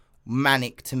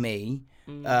manic to me.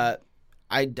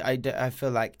 I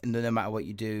feel like no matter what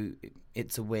you do,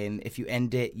 it's a win. If you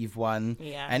end it, you've won.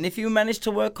 Yeah. And if you manage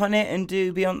to work on it and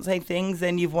do Beyonce things,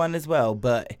 then you've won as well.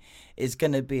 But it's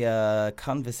gonna be a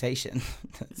conversation.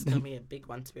 it's gonna be a big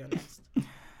one, to be honest. Is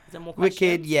there more questions?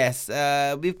 Wicked, yes.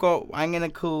 We've got. I'm gonna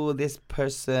call this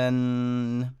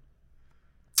person.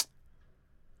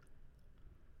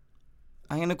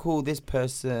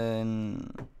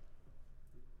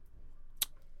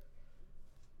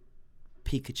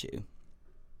 Pikachu.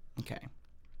 Okay.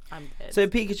 I'm dead. So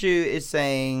Pikachu is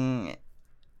saying,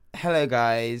 hello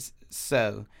guys.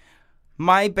 So,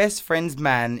 my best friend's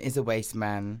man is a waste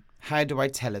man. How do I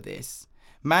tell her this?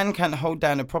 Man can't hold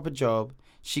down a proper job.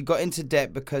 She got into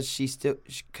debt because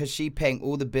she paying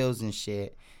all the bills and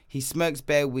shit. He smokes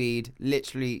bare weed.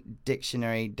 Literally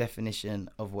dictionary definition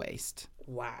of waste.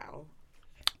 Wow.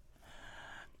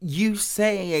 You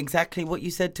say exactly what you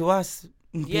said to us,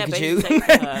 Yeah, Pikachu. basically say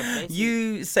to her, basically.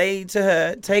 You say to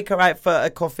her, take her out for a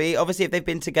coffee. Obviously, if they've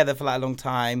been together for like a long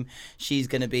time, she's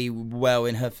gonna be well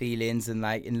in her feelings and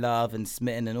like in love and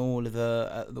smitten and all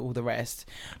the rest.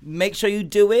 Make sure you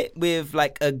do it with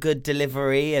like a good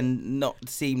delivery and not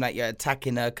seem like you're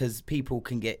attacking her, because people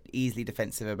can get easily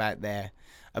defensive about their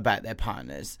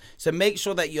partners. So make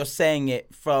sure that you're saying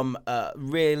it from a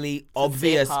really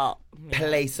obvious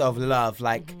place of love.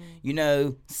 Like, you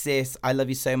know, sis, I love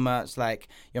you so much. Like,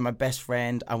 you're my best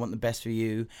friend. I want the best for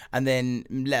you. And then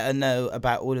let her know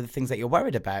about all of the things that you're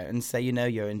worried about and say, you know,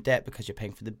 you're in debt because you're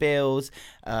paying for the bills,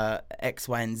 X,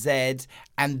 Y, and Z.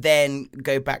 And then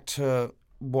go back to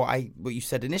what you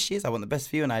said initially is, I want the best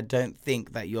for you. And I don't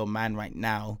think that your man right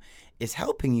now is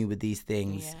helping you with these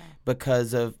things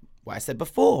because of what I said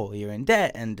before. You're in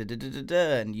debt and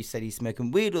and you said he's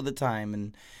smoking weed all the time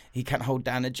and he can't hold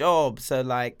down a job. So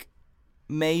like,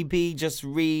 maybe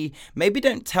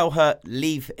don't tell her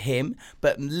leave him,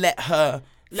 but let her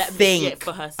think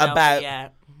for herself,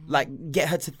 about like, get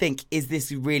her to think, is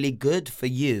this really good for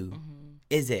you?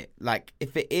 Is it? Like,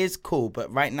 if it is, cool,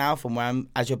 but right now, from where I'm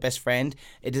as your best friend,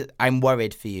 I'm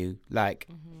worried for you. Like,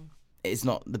 it's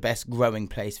not the best growing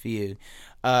place for you.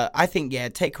 I think,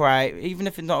 take her out, even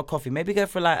if it's not a coffee. Maybe go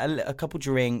for like a couple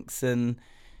drinks and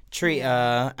treat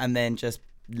her, and then just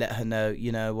let her know,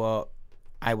 you know what,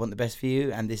 I want the best for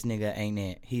you, and this nigga ain't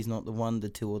it. He's not the one, the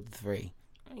two, or the three.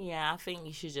 Yeah, I think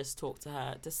you should just talk to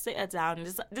her. Just sit her down and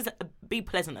just be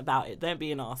pleasant about it. Don't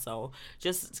be an arsehole.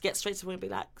 Just get straight to her and be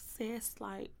like, sis,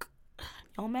 like,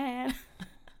 yo, man.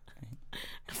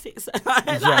 You know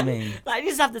what I mean? Like,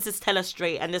 you just have to just tell her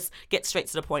straight and just get straight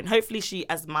to the point. Hopefully, she,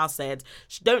 as Mal said,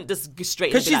 she don't just go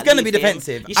straight. Because she's gonna be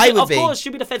defensive. Of course,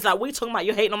 she'll be defensive. Like, what are you talking about?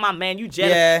 You're hating on my man. You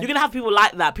jealous. Yeah. You're gonna have people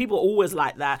like that. People are always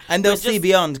like that, and they'll see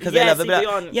beyond because they love it.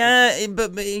 Beyond. Yeah,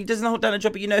 but he doesn't hold down a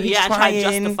job. But you know, he's trying. trying to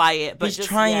justify it. But he's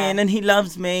trying, and he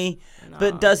loves me. No.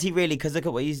 But does he really? Because look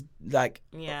at what he's like.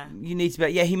 Yeah, you need to be.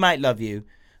 Yeah, he might love you.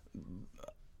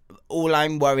 All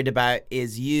I'm worried about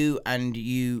is you and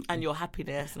your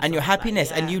happiness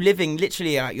and you living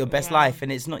literally like your best life,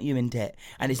 and it's not you in debt,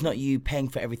 and it's not you paying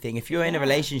for everything. If you're in a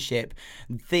relationship,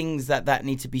 things that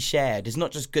need to be shared. It's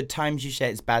not just good times you share,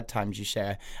 it's bad times you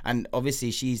share. And obviously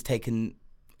she's taken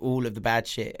all of the bad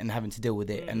shit and having to deal with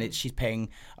it, and she's paying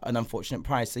an unfortunate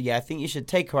price. So I think you should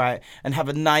take her out and have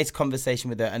a nice conversation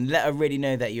with her and let her really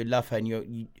know that you love her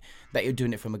and that you're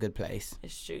doing it from a good place.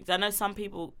 It's true. I know some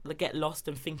people get lost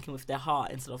in thinking with their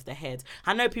heart instead of their head.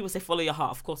 I know people say follow your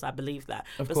heart. Of course, I believe that.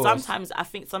 But sometimes I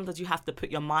think you have to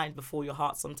put your mind before your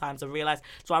heart sometimes and realize,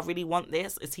 do I really want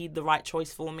this? Is he the right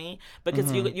choice for me?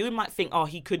 Because you might think, oh,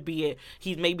 he could be it.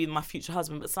 He's maybe my future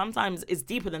husband. But sometimes it's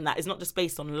deeper than that. It's not just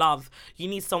based on love. You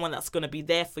need someone that's going to be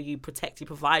there for you, protect you,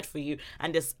 provide for you,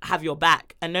 and just have your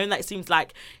back. And knowing that it seems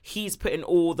like he's putting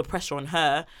all the pressure on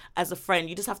her, as a friend,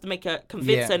 you just have to make her,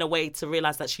 convince her in a way to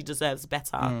realize that she deserves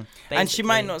better. And she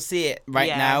might not see it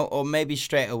right now, or maybe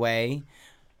straight away,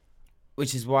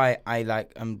 which is why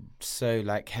I'm so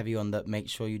heavy on that. Make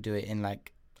sure you do it in a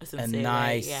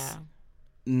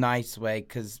nice way,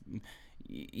 because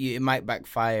it might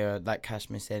backfire, like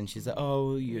Kashmir said, and she's like,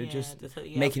 oh, you're just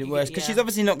making it worse, because she's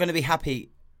obviously not going to be happy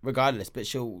regardless, but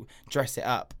she'll dress it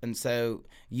up. And so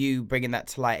you bringing that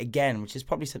to light again, which is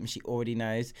probably something she already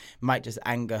knows, might just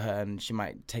anger her and she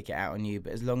might take it out on you.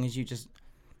 But as long as you just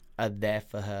are there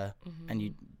for her and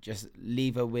you just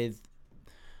leave her with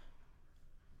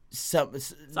something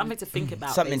to think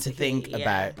about. Something to think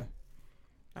about.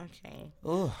 Okay.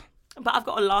 Oh. But I've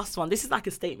got a last one. This is like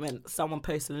a statement someone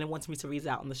posted and they wanted me to read it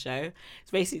out on the show.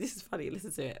 It's basically, this is funny.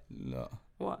 Listen to it. No.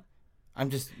 What? I'm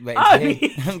just waiting to hear.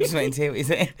 I'm just waiting to hear what you're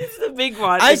saying. This is a big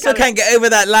one. I still can't get over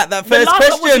that first last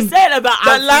question. What you said about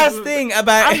that last thing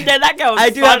about. I'm dead. That girl was I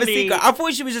do funny. have a secret. I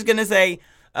thought she was just gonna say.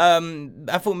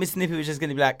 I thought Miss Snippy was just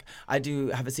gonna be like, I do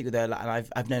have a secret though, like, and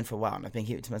I've known for a while, and I've been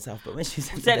keeping it to myself. But when she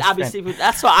said I'll be secret,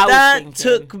 that's what I was thinking.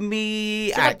 That took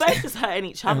me. So they're both just hurting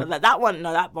each other. Like that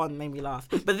one made me laugh.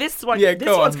 But this one, Yeah, this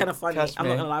one's kind of funny. Catch I'm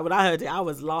me. not gonna lie. When I heard it, I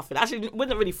was laughing. Actually, it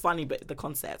wasn't really funny, but the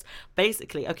concept.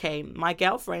 Basically, okay, my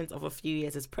girlfriend of a few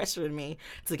years is pressuring me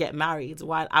to get married.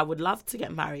 While I would love to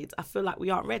get married, I feel like we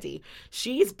aren't ready.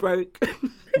 She's broke.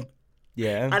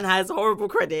 Yeah. And has horrible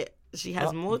credit. She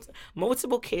has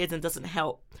multiple kids and doesn't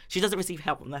help. She doesn't receive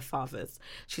help from their fathers.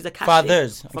 She's a cashier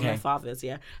from their fathers.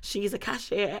 Yeah, she's a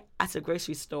cashier at a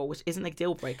grocery store, which isn't a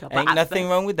deal breaker. But Ain't nothing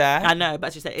wrong with that. I know,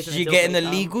 but she said it's She's getting the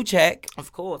legal check.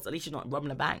 Of course, at least she's not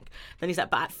robbing a bank. Then he said,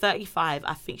 but at 35,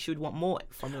 I think she would want more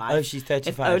from life. Oh, she's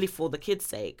 35. If only for the kids'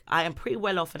 sake. I am pretty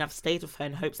well off and have stayed with her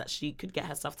in hopes that she could get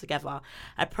herself together.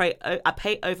 I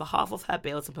pay over half of her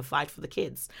bills and provide for the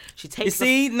kids. She takes. You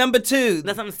see, number two.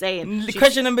 That's what I'm saying.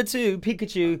 Question number two,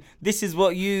 Pikachu. This is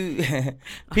what you,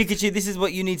 Pikachu. This is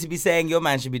what you need to be saying. Your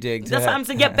man should be doing. That's what I'm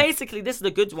saying. Yeah, basically, this is the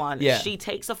good one. Yeah. She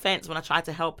takes offense when I try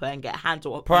to help her and get a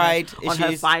handle on her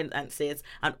issues. finances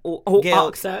and or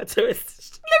Guilt. asks her to. Let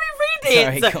me read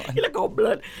it. Sorry, go on. You look all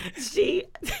blood. She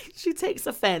takes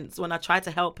offense when I try to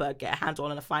help her get a handle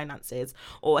on her finances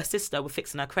or assist her with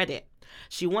fixing her credit.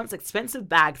 She wants expensive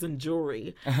bags and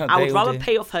jewelry. I would rather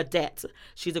pay off her debt.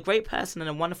 She's a great person and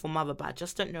a wonderful mother, but I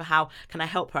just don't know how can I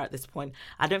help her at this point.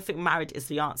 I don't think marriage is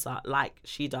the answer like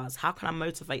she does. How can I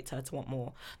motivate her to want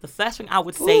more? The first thing I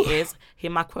would say is,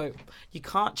 hear my quote, you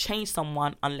can't change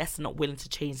someone unless they're not willing to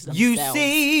change themselves. You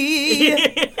see,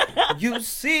 you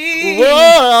see.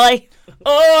 Boy.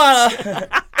 Oh,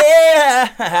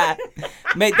 yeah.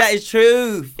 Mate, that is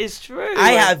true. It's true.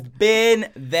 I have been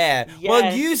there. Yes.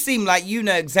 Well, you seem like you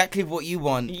know exactly what you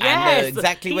want. Yes. And know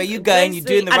exactly where you're going. You're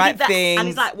doing the right things. And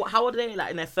he's like, how old are they?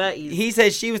 Like in their 30s? He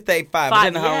says she was 35. I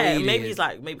don't know how old he maybe is. he's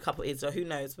like maybe a couple of years, or who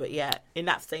knows? But yeah, in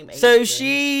that same age. So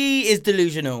she is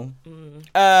delusional.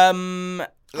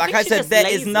 Like I she's said, just there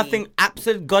is lazy. nothing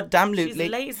absolute goddamn She's lootly.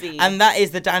 lazy. And that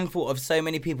is the downfall of so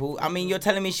many people. I mean, you're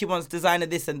telling me she wants designer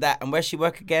this and that, and where's she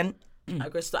work again? And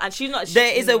she's not.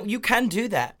 There is you can do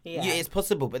that. Yeah. It's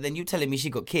possible, but then you telling me she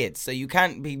got kids, so you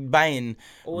can't be buying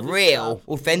All this real, stuff.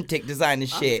 authentic designer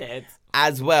shit dead.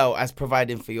 as well as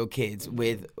providing for your kids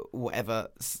with whatever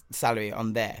salary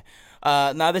on there.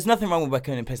 Now, there's nothing wrong with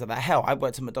working in a place like that. Hell, I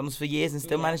worked at McDonald's for years and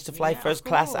still managed to fly first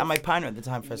class and my partner at the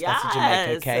time first class to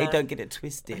Jamaica, okay? Don't get it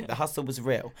twisted. The hustle was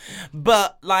real.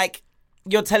 But, like,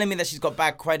 you're telling me that she's got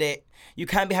bad credit. You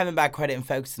can't be having bad credit and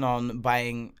focusing on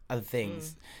buying other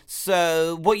things.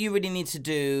 So what you really need to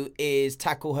do is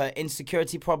tackle her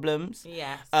insecurity problems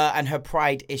and her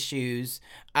pride issues.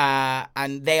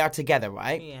 And they are together,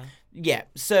 right? Yeah. Yeah,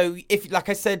 so if, like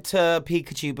I said to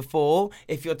Pikachu before,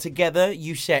 if you're together,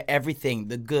 you share everything,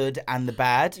 the good and the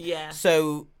bad. Yeah.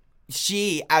 So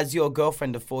she, as your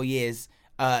girlfriend of 4 years,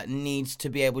 needs to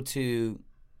be able to,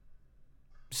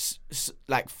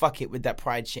 like, fuck it with that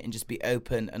pride shit and just be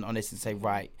open and honest and say,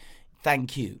 right,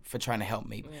 thank you for trying to help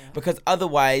me. Yeah. Because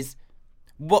otherwise,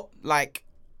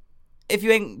 if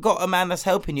you ain't got a man that's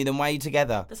helping you, then why are you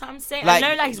together? That's what I'm saying. Like, I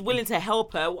know that he's willing to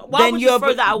help her. Why would you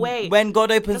throw that away? When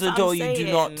God opens That's the what door, I'm you do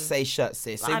saying. not say shut,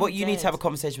 sis. So what you need to have a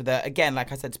conversation with her, again,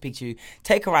 like I said to Pikachu,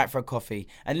 take her out for a coffee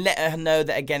and let her know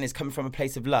that, again, it's coming from a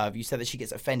place of love. You said that she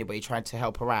gets offended when you try to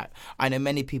help her out. I know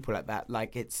many people like that.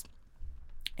 Like, it's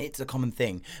a common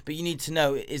thing. But you need to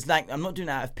know, it's like, I'm not doing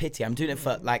it out of pity. I'm doing it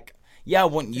for, like, I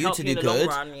want you to do good,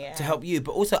 to help you,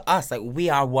 but also us. Like, we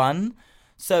are one.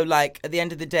 So, like, at the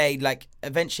end of the day, like,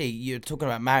 eventually you're talking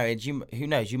about marriage. Who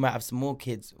knows? You might have some more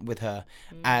kids with her.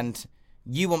 And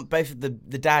you want both of the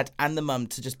dad and the mum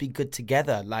to just be good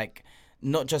together. Like,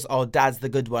 not just, oh, dad's the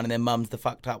good one and then mum's the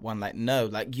fucked up one. Like, no.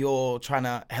 Like, you're trying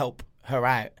to help her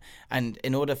out. And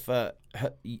in order for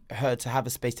her to have a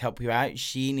space to help you out,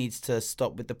 she needs to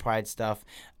stop with the pride stuff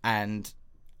and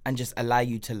just allow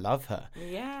you to love her.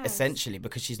 Yeah. Essentially,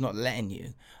 because she's not letting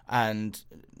you. And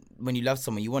when you love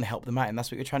someone, you want to help them out, and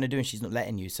that's what you're trying to do, and she's not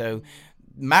letting you. So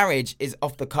marriage is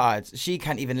off the cards. She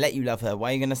can't even let you love her.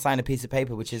 Why are you going to sign a piece of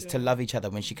paper which is to love each other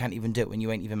when she can't even do it when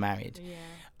you ain't even married?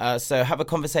 So have a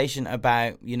conversation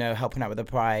about, helping out with the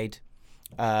pride.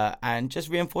 And just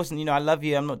reinforcing, I love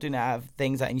you. I'm not doing it out of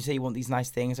things. And you say you want these nice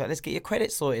things. Like, let's get your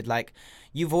credit sorted. Like,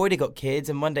 you've already got kids,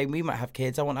 and one day we might have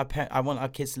kids. I want our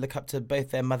kids to look up to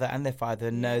both their mother and their father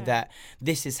and know that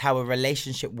this is how a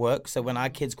relationship works. So when our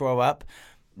kids grow up,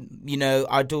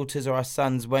 our daughters or our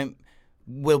sons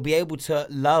will be able to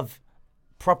love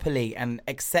properly and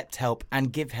accept help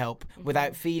and give help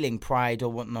without feeling pride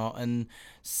or whatnot, and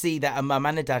see that a mum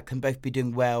and a dad can both be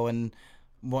doing well and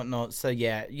whatnot. So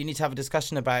you need to have a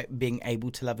discussion about being able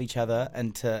to love each other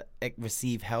and to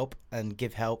receive help and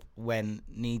give help when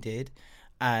needed.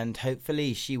 And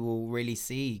hopefully she will really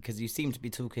see, because you seem to be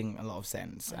talking a lot of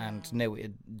sense and know what you're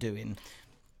doing.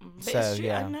 But it's true.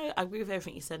 I agree with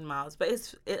everything you said, Miles. But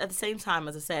at the same time,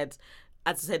 as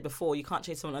I said before, you can't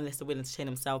change someone unless they're willing to change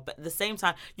themselves. But at the same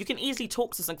time, you can easily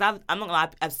talk to someone. I'm not gonna lie,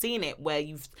 I've seen it where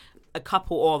a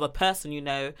couple or a person, you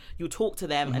talk to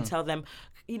them and tell them,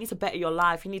 you need to better your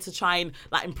life. You need to try and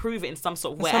improve it in some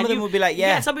sort of way. Some of them will be like,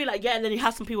 yeah. Some will be like, yeah. And then you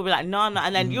have some people be like, no.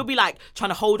 And then you'll be like trying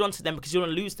to hold on to them because you don't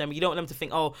want to lose them. You don't want them to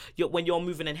think, when you're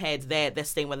moving ahead, they're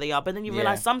staying where they are. But then you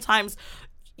realize sometimes,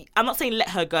 I'm not saying let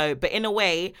her go, but in a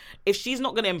way, if she's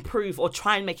not going to improve or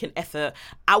try and make an effort,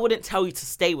 I wouldn't tell you to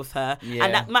stay with her. Yeah.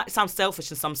 And that might sound selfish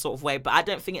in some sort of way, but I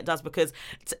don't think it does, because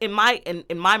in my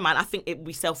mind, I think it would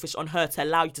be selfish on her to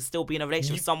allow you to still be in a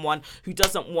relationship with someone who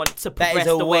doesn't want to progress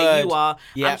the way you are.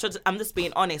 Yeah. I'm just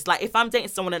being honest. Like, if I'm dating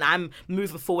someone and I'm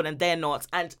moving forward and they're not,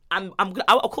 and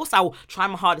of course I'll try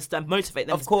my hardest to motivate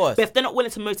them. Of course. But if they're not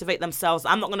willing to motivate themselves,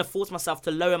 I'm not going to force myself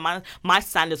to lower my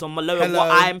standards or lower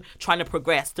what I'm trying to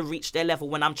progress to reach their level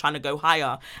when I'm trying to go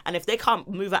higher. And if they can't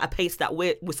move at a pace that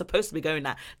we're supposed to be going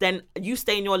at, then you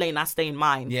stay in your lane, I stay in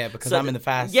mine. Yeah, because I'm in the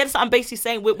fast. Yeah, that's what I'm basically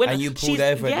saying. And you pulled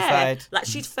over at the side. Like,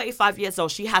 she's 35 years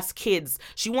old. She has kids.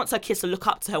 She wants her kids to look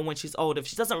up to her when she's older. If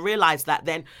she doesn't realise that,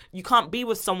 then you can't be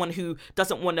with someone who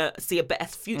doesn't want to see a better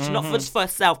future, not just for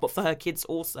herself, but for her kids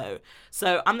also.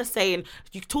 So I'm just saying,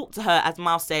 you talk to her, as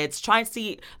Miles said, try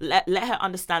and let her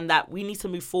understand that we need to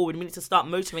move forward. We need to start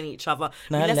motivating each other.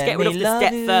 Let's get rid of the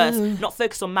step first. Not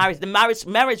focus on marriage. The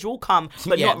marriage will come,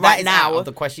 but not right now. Out of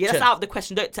the question. Yeah, that's out of the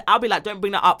question. I'll be like, don't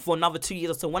bring that up for another 2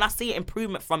 years or so. When I see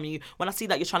improvement from you, when I see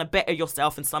that you're trying to better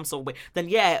yourself in some sort of way, then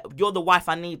you're the wife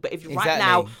I need. But if you right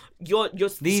now you're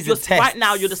right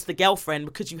now you're just the girlfriend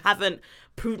because you haven't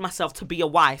proved myself to be a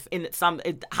wife in some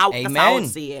how that's how I would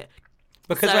see it.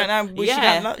 Because right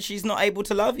now she's not able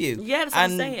to love you. Yeah, that's what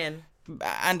I'm saying.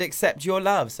 And accept your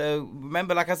love. So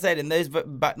remember, like I said, in those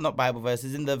not Bible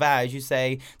verses, in the vows, you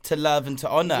say to love and to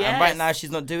honor. Yes. And right now, she's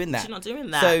not doing that. She's not doing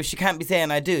that. So she can't be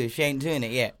saying I do if she ain't doing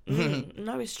it yet.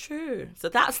 No, it's true. So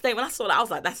that statement, when I saw that, I was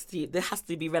like, there has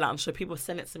to be real out. I'm sure people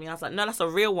sent it to me. I was like, no, that's a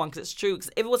real one, because it's true. Because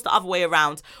if it was the other way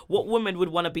around, what woman would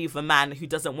want to be with a man who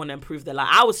doesn't want to improve their life?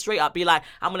 I would straight up be like,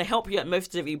 I'm going to help you at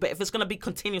most of you, but if it's going to be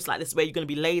continuous like this, where you're going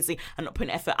to be lazy and not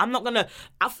putting effort, I'm not going to.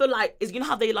 I feel like, you know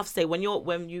how they love to say, when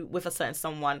you with a certain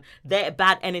someone, their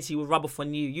bad energy will rub off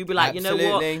on you. You'd be like, Absolutely. You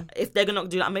know what? If they're gonna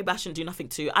do that, maybe I shouldn't do nothing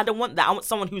too. I don't want that. I want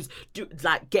someone who's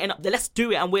getting up there. Let's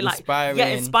do it, and we're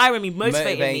inspiring me,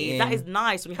 motivating me. That is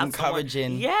nice when you have encouraging.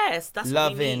 Someone. Yes, that's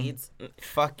loving, what we need.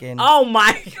 Fucking. Oh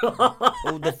my god!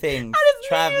 All the things.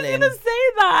 Traveling. I was gonna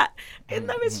say that.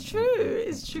 No, it's true.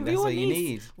 It's true. That's what you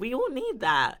need. We all need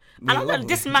that. And I'm like,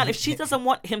 this man, if she doesn't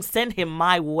want him, send him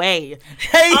my way.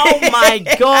 Oh my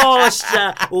gosh,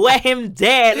 let him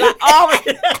dead. Like,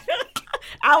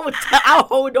 I'll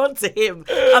hold on to him.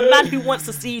 A man who wants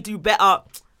to see you do better.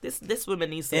 This woman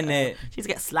needs to. She needs to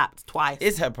get slapped twice.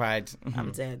 It's her pride.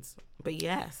 I'm dead. But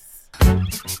yes.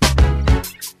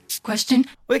 Question.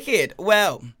 Wicked.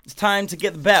 Well, it's time to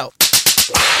get the belt.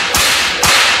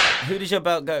 Who does your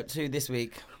belt go to this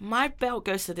week? My belt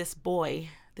goes to this boy,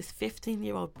 this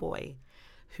 15-year-old boy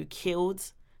who killed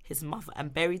his mother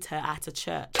and buried her at a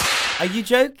church. Are you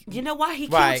joking? You know why he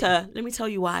killed her? Let me tell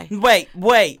you why. Wait.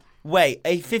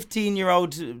 A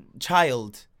 15-year-old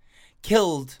child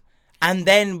killed and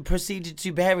then proceeded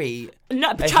to bury.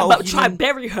 No, try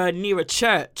bury her near a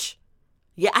church.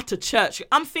 Yeah, at a church.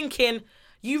 I'm thinking,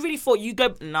 you really thought you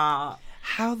go... Nah.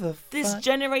 How the fuck? This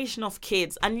generation of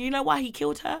kids. And you know why he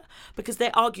killed her? Because they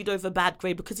argued over a bad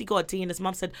grade. Because he got a D and his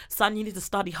mum said, son, you need to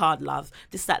study hard, love.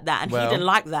 This, that. And he didn't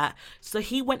like that. So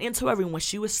he went into her room when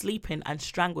she was sleeping and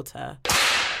strangled her.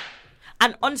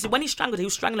 And honestly, when he strangled her, he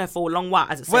was strangling her for a long while,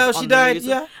 as it says she died,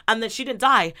 yeah. And then she didn't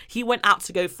die. He went out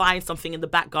to go find something in the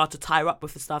back garden to tie her up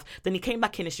with the stuff. Then he came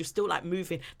back in and she was still like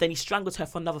moving. Then he strangled her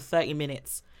for another 30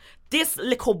 minutes. This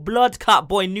little blood clot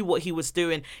boy knew what he was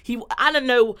doing. I don't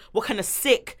know what kind of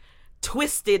sick,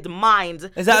 twisted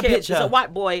mind. Is that a picture? There's a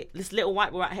white boy, this little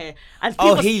white boy right here. And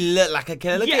he looked like a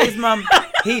killer. Look at his mum.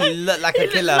 He looked like a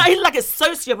killer. He looked like a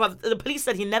sociopath. The police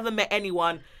said he never met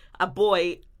anyone, a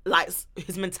boy, like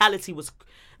his mentality was...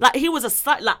 Like, he was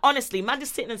honestly, man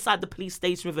just sitting inside the police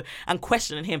station with him and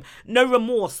questioning him. No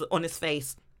remorse on his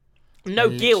face. No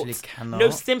guilt, no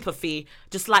sympathy,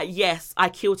 just like, yes, I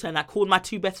killed her and I called my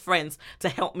 2 best friends to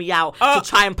help me out to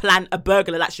try and plan a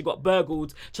burglar that she got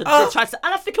burgled. And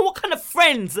I'm thinking, what kind of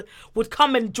friends would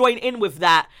come and join in with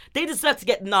that? They deserve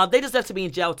to they deserve to be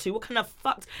in jail too. What kind of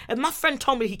fucked? If my friend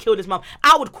told me he killed his mum,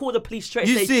 I would call the police straight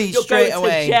and say, you're going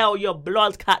to jail, you're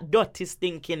blood clot, dirty,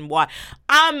 stinking boy.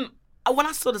 When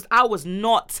I saw this, I was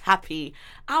not happy.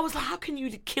 I was like, how can you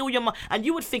kill your mum? And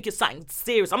you would think it's something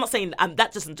serious. I'm not saying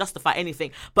that doesn't justify anything,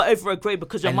 but over a grade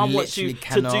because your mum wants you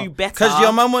to do better. Because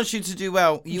your mum wants you to do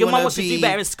well. Your mum wants you to do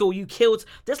better in school. You killed.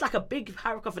 There's like a big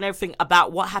paragraph and everything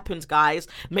about what happened, guys.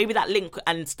 Maybe that link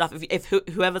and stuff, if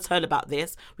whoever's heard about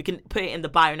this, we can put it in the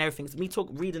bio and everything. So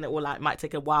reading it all might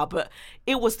take a while, but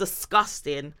it was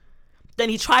disgusting. Then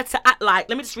he tried to act like,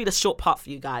 let me just read a short part for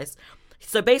you guys.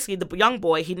 So basically, the young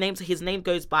boy, his name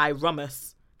goes by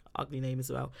Rummus, ugly name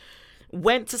as well,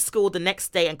 went to school the next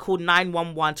day and called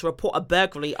 911 to report a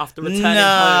burglary after returning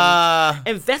home.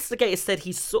 Investigators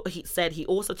said he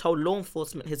also told law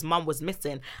enforcement his mum was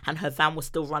missing and her van was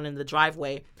still running the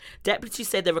driveway. Deputies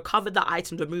said they recovered the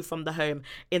items removed from the home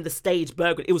in the staged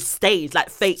burglary. It was staged, like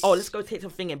fake. Oh, let's go take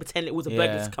something and pretend it was a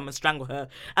burglar to come and strangle her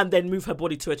and then move her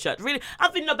body to a church. Really,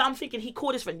 I'm thinking he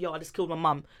called his friend. Yo, I just killed my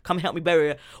mum. Come help me bury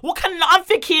her. I'm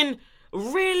thinking.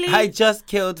 Really? I just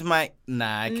killed my...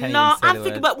 Nah, I can't even say I'm the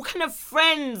thinking word. about what kind of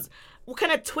friends, what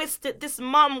kind of twisted... This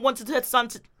mum wanted her son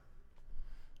to...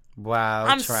 Wow,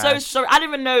 I'm trash. so sorry. I don't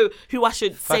even know who I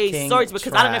should say sorry to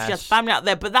because I don't know if she has family out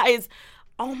there, but that is...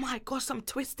 Oh my gosh, some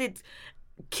twisted...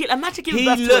 Imagine giving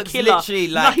birth to a killer. Literally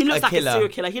like he looks a like killer. a serial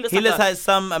killer. He looks like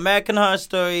some American Horror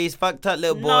Stories, fucked up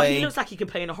little boy. No, he looks like he could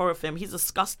play in a horror film. He's a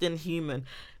disgusting human.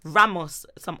 Ramos,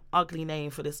 some ugly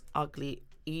name for this ugly...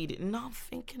 No, I'm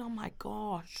thinking, oh my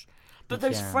gosh. But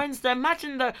those friends,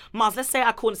 imagine the Mars. Let's say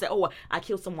I call and say, oh, I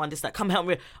killed someone. This, that, come help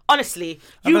me. Honestly,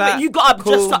 you got to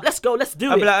just stop. Let's go. Let's do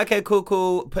it. I'll be like, okay,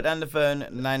 cool. Put down the phone.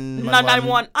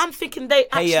 911. I'm thinking they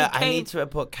actually came. I need to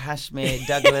report Kashmir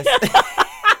Douglas.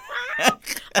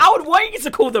 I would want you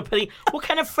to call the police. What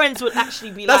kind of friends would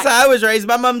actually be That's how I was raised.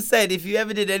 My mum said, if you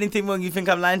ever did anything wrong, you think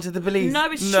I'm lying to the police.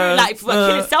 No, it's true. Like,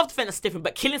 killing self-defense is different,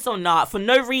 but killing someone for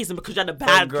no reason because you had a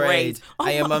bad grade.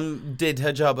 And your mum did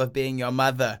her job of being your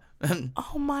mother.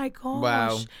 Oh my gosh.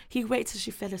 Wow. He waited till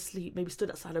she fell asleep, maybe stood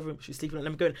outside her room, she was sleeping,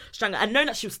 let me go and strangle her. And knowing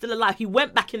that she was still alive, he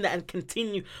went back in there and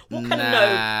continued. What kind of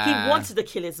no? He wanted to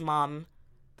kill his mum.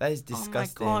 That is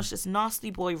disgusting. Oh my gosh, this nasty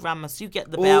boy Ramos. You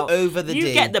get the belt. All over the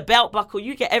You get the belt buckle.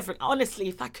 You get everything. Honestly,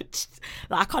 if I could...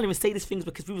 I can't even say these things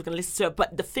because people are going to listen to it.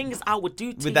 But the things I would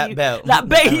do to you... With that belt. That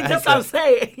belt. That's what I'm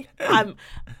saying.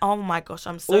 Oh my gosh,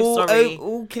 I'm so sorry.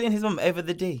 All killing his mum over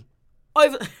the D. Why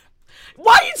are you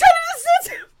telling us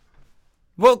this?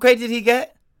 What grade did he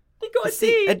get? He got a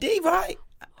D. A D, right?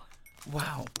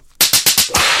 Wow.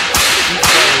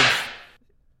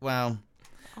 Wow.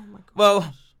 Oh my god.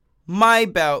 Well... My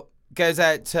belt goes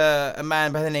out to a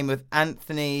man by the name of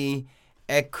Anthony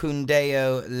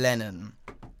Ekundeo Lennon.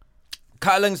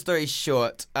 Cut a long story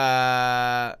short,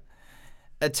 a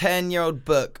 10-year-old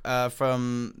book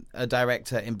from a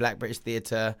director in Black British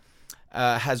Theatre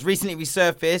has recently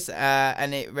resurfaced,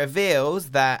 and it reveals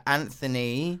that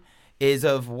Anthony is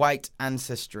of white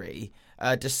ancestry,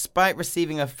 despite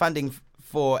receiving a funding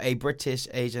for a British,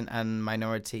 Asian and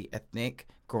minority ethnic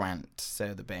grant,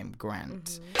 so the BAME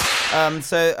grant.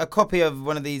 So a copy of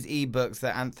one of these ebooks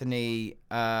that Anthony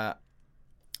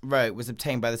wrote was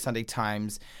obtained by the Sunday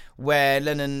Times, where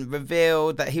Lennon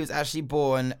revealed that he was actually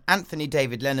born Anthony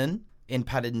David Lennon in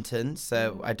Paddington,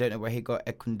 so I don't know where he got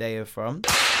Ekundeo from.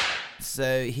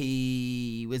 So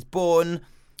he was born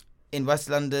in West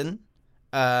London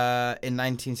in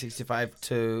 1965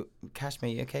 to...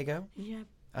 Kashmir, you okay, girl? Yeah.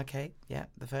 Okay, yeah,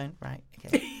 the phone, right,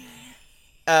 okay.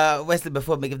 Wesley,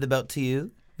 before we give the belt to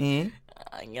you. Yeah.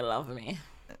 You love me.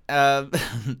 So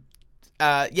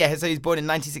he's born in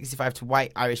 1965 to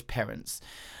white Irish parents.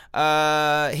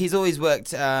 He's always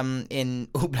worked in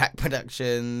all black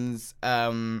productions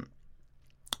and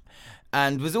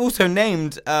was also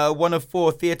named one of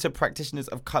 4 theatre practitioners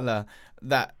of colour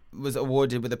that was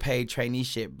awarded with a paid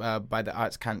traineeship by the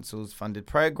Arts Council's funded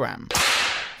programme.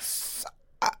 So,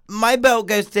 my belt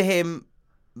goes to him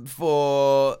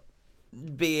for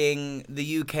being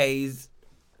the UK's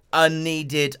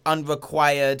unneeded,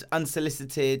 unrequired,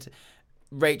 unsolicited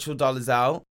Rachel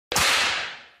Dolezal.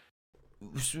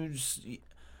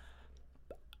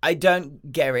 I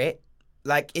don't get it.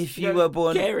 Like, if you were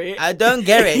born... I don't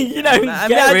get it. You don't I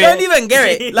get don't even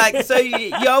get it. Like, so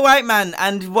you're a white man,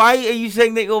 and why are you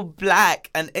saying that you're black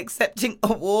and accepting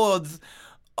awards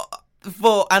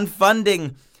for and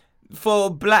funding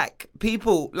for black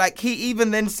people? Like, he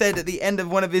even then said at the end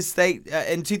of one of his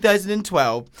in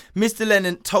 2012, Mr.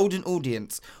 Lennon told an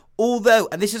audience, although,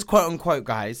 and this is quote unquote,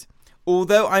 guys,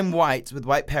 although I'm white with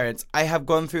white parents, I have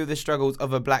gone through the struggles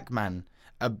of a black man,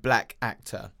 a black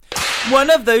actor.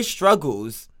 One of those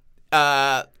struggles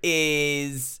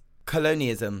is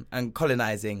colonialism and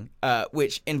colonizing,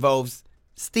 which involves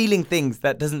stealing things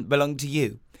that doesn't belong to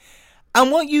you.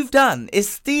 And what you've done is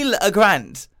steal a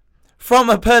grant from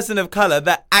a person of color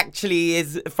that actually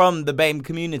is from the BAME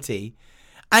community,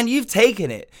 and you've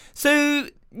taken it. So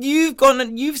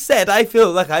you've said, I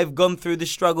feel like I've gone through the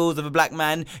struggles of a black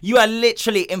man. You are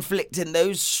literally inflicting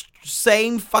those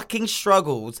same fucking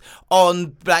struggles on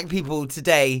black people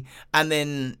today, and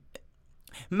then,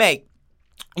 mate,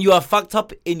 you are fucked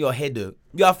up in your head, though.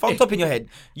 You are fucked up in your head.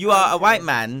 You are a white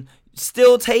man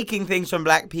still taking things from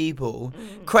black people,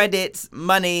 credits,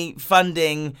 money,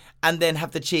 funding, and then have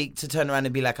the cheek to turn around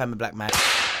and be like, I'm a black man.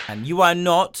 And you are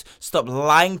not. Stop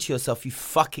lying to yourself, you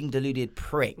fucking deluded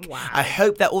prick. Wow. I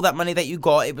hope that all that money that you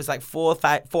got, it was like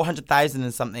 400,000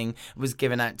 and something, was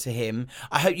given out to him.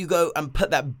 I hope you go and put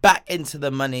that back into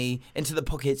the money, into the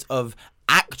pockets of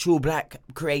actual black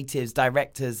creatives,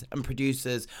 directors and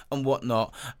producers and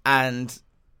whatnot, and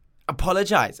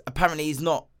apologize. Apparently he's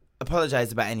not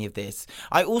apologized about any of this.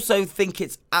 I also think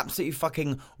it's absolutely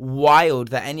fucking wild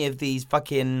that any of these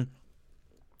fucking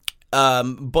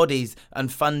bodies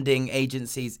and funding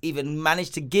agencies even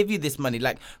managed to give you this money.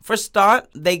 Like, for a start,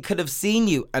 they could have seen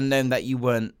you and known that you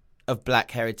weren't of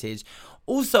black heritage.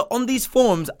 Also, on these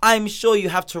forms, I'm sure you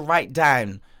have to write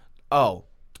down,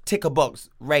 tick a box,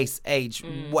 race, age,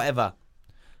 whatever.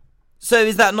 So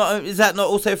is that not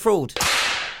also fraud?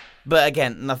 But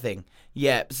again, nothing.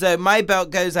 Yeah. So my belt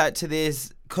goes out to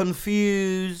this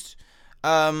confused,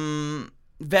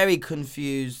 very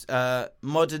confused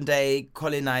modern day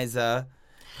colonizer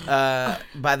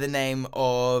by the name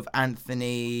of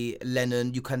Anthony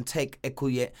Lennon. You can take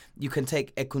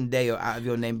Ekundeo out of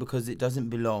your name because it doesn't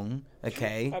belong.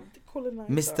 Okay,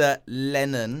 Mr.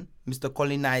 Lennon, Mr.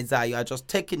 Colonizer, you are just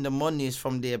taking the monies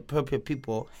from the appropriate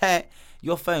people. Hey,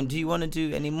 your phone. Do you want to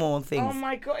do any more things? Oh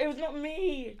my God, it was not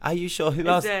me. Are you sure? Who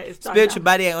else? Spiritual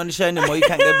body ain't on the show anymore. You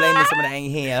can't go blaming someone that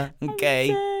ain't here.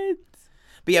 Okay.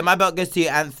 But yeah, my belt goes to you,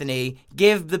 Anthony.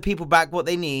 Give the people back what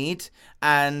they need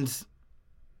and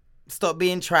stop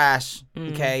being trash,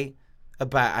 okay?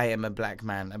 About I am a black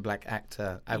man, a black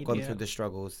actor. I've gone through the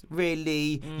struggles.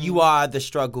 Really? You are the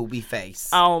struggle we face.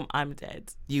 Oh, I'm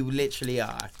dead. You literally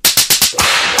are.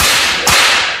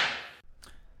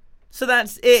 So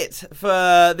that's it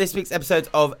for this week's episode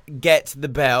of Get the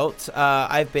Belt.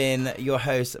 I've been your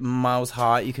host, Miles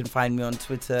Hart. You can find me on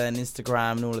Twitter and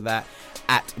Instagram and all of that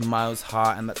at Miles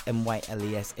Hart, and that's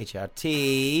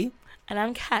MYLESHART. And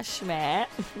I'm Kashmir,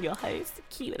 your host,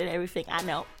 cute and everything, I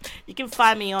know. You can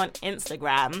find me on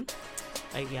Instagram.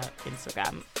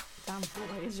 Instagram. Damn,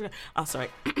 Instagram. Oh, sorry.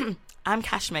 I'm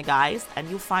Kashmir, guys, and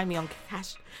you'll find me on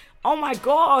Oh my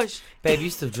gosh. Babe,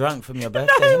 you're still drunk from your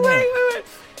birthday, wait.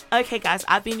 Okay, guys,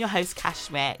 I've been your host,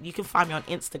 Kashmir. You can find me on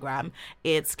Instagram.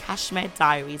 It's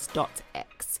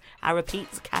KashmirDiaries.x. I repeat,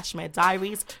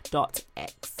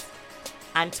 KashmirDiaries.x.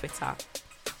 And Twitter.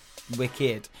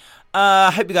 Wicked.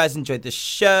 I hope you guys enjoyed the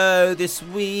show this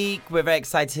week. We're very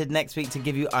excited next week to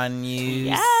give you our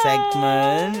new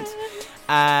segment.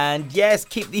 And yes,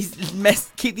 keep these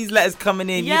letters coming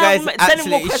in. Yeah, you guys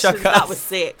absolutely shock us. That was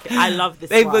sick. I love this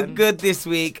They one. were good this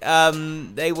week.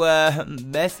 They were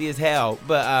messy as hell.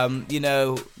 But,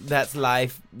 that's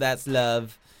life. That's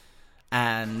love.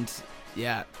 And,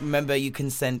 yeah, remember you can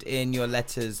send in your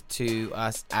letters to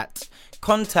us at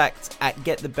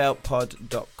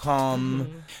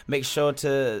contact@getthebeltpod.com. Make sure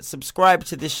to subscribe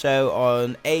to this show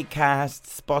on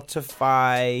Acast,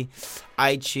 Spotify,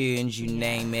 iTunes, you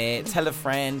name it. Tell a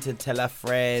friend to tell a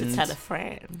friend. To tell a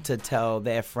friend. To tell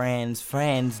their friends,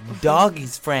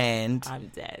 doggy's friend. I'm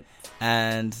dead.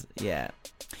 And, yeah.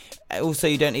 Also,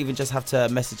 you don't even just have to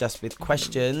message us with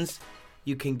questions.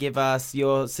 You can give us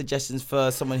your suggestions for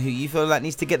someone who you feel like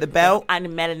needs to get the belt. And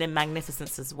Melanin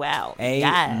Magnificence as well.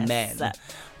 Amen. Yes.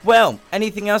 Well,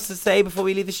 anything else to say before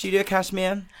we leave the studio,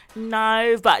 Kashmir?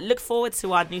 No, but look forward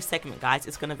to our new segment, guys.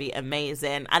 It's going to be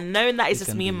amazing. And knowing that it's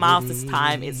just me and Miles this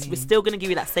time, we're still going to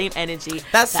give you that same energy.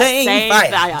 That same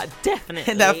fire.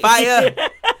 Definitely. That fire.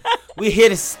 We're here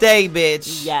to stay,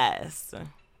 bitch. Yes.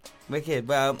 Wicked.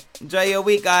 Well, enjoy your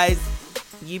week, guys.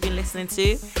 You've been listening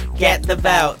to Get the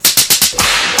Belt.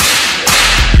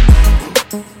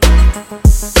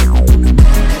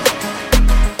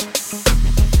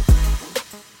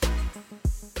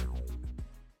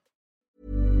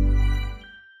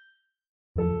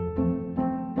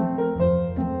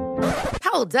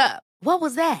 Hold up. What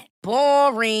was that?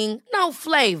 Boring. No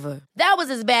flavor. That was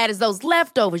as bad as those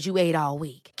leftovers you ate all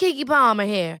week. Keke Palmer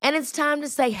here, and it's time to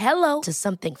say hello to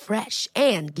something fresh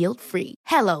and guilt-free.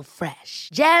 Hello Fresh.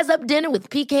 Jazz up dinner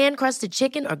with pecan-crusted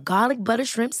chicken or garlic butter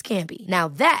shrimp scampi. Now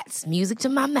that's music to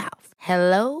my mouth.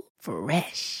 Hello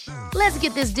Fresh. Let's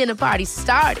get this dinner party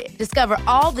started. Discover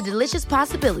all the delicious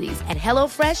possibilities at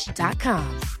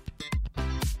hellofresh.com.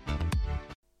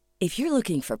 If you're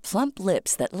looking for plump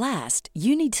lips that last,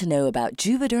 you need to know about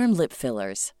Juvederm lip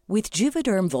fillers. With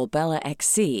Juvederm Volbella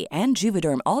XC and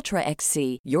Juvederm Ultra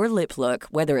XC, your lip look,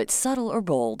 whether it's subtle or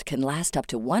bold, can last up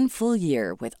to 1 full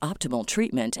year with optimal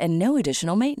treatment and no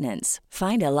additional maintenance.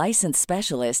 Find a licensed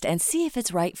specialist and see if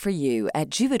it's right for you at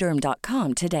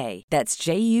Juvederm.com today. That's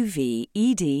JUVEDERM.com.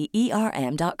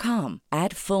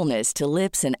 Add fullness to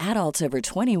lips in adults over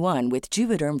 21 with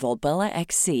Juvederm Volbella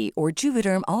XC or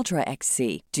Juvederm Ultra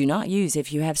XC. Do not use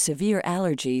if you have severe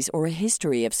allergies or a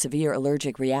history of severe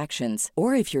allergic reactions,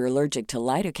 or if you're allergic to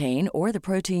lidocaine or the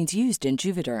proteins used in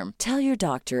Juvederm. Tell your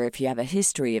doctor if you have a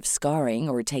history of scarring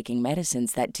or taking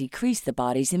medicines that decrease the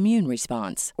body's immune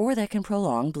response or that can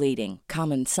prolong bleeding.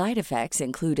 Common side effects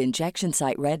include injection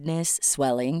site redness,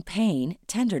 swelling, pain,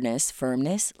 tenderness,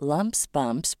 firmness, lumps,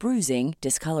 bumps, bruising,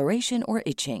 discoloration, or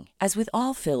itching. As with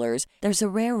all fillers, there's a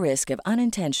rare risk of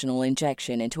unintentional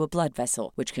injection into a blood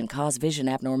vessel, which can cause vision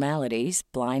abnormalities,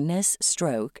 blindness,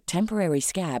 stroke, temporary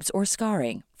scabs, or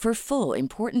scarring. For full,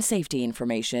 important safety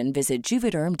information, visit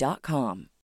Juvederm.com.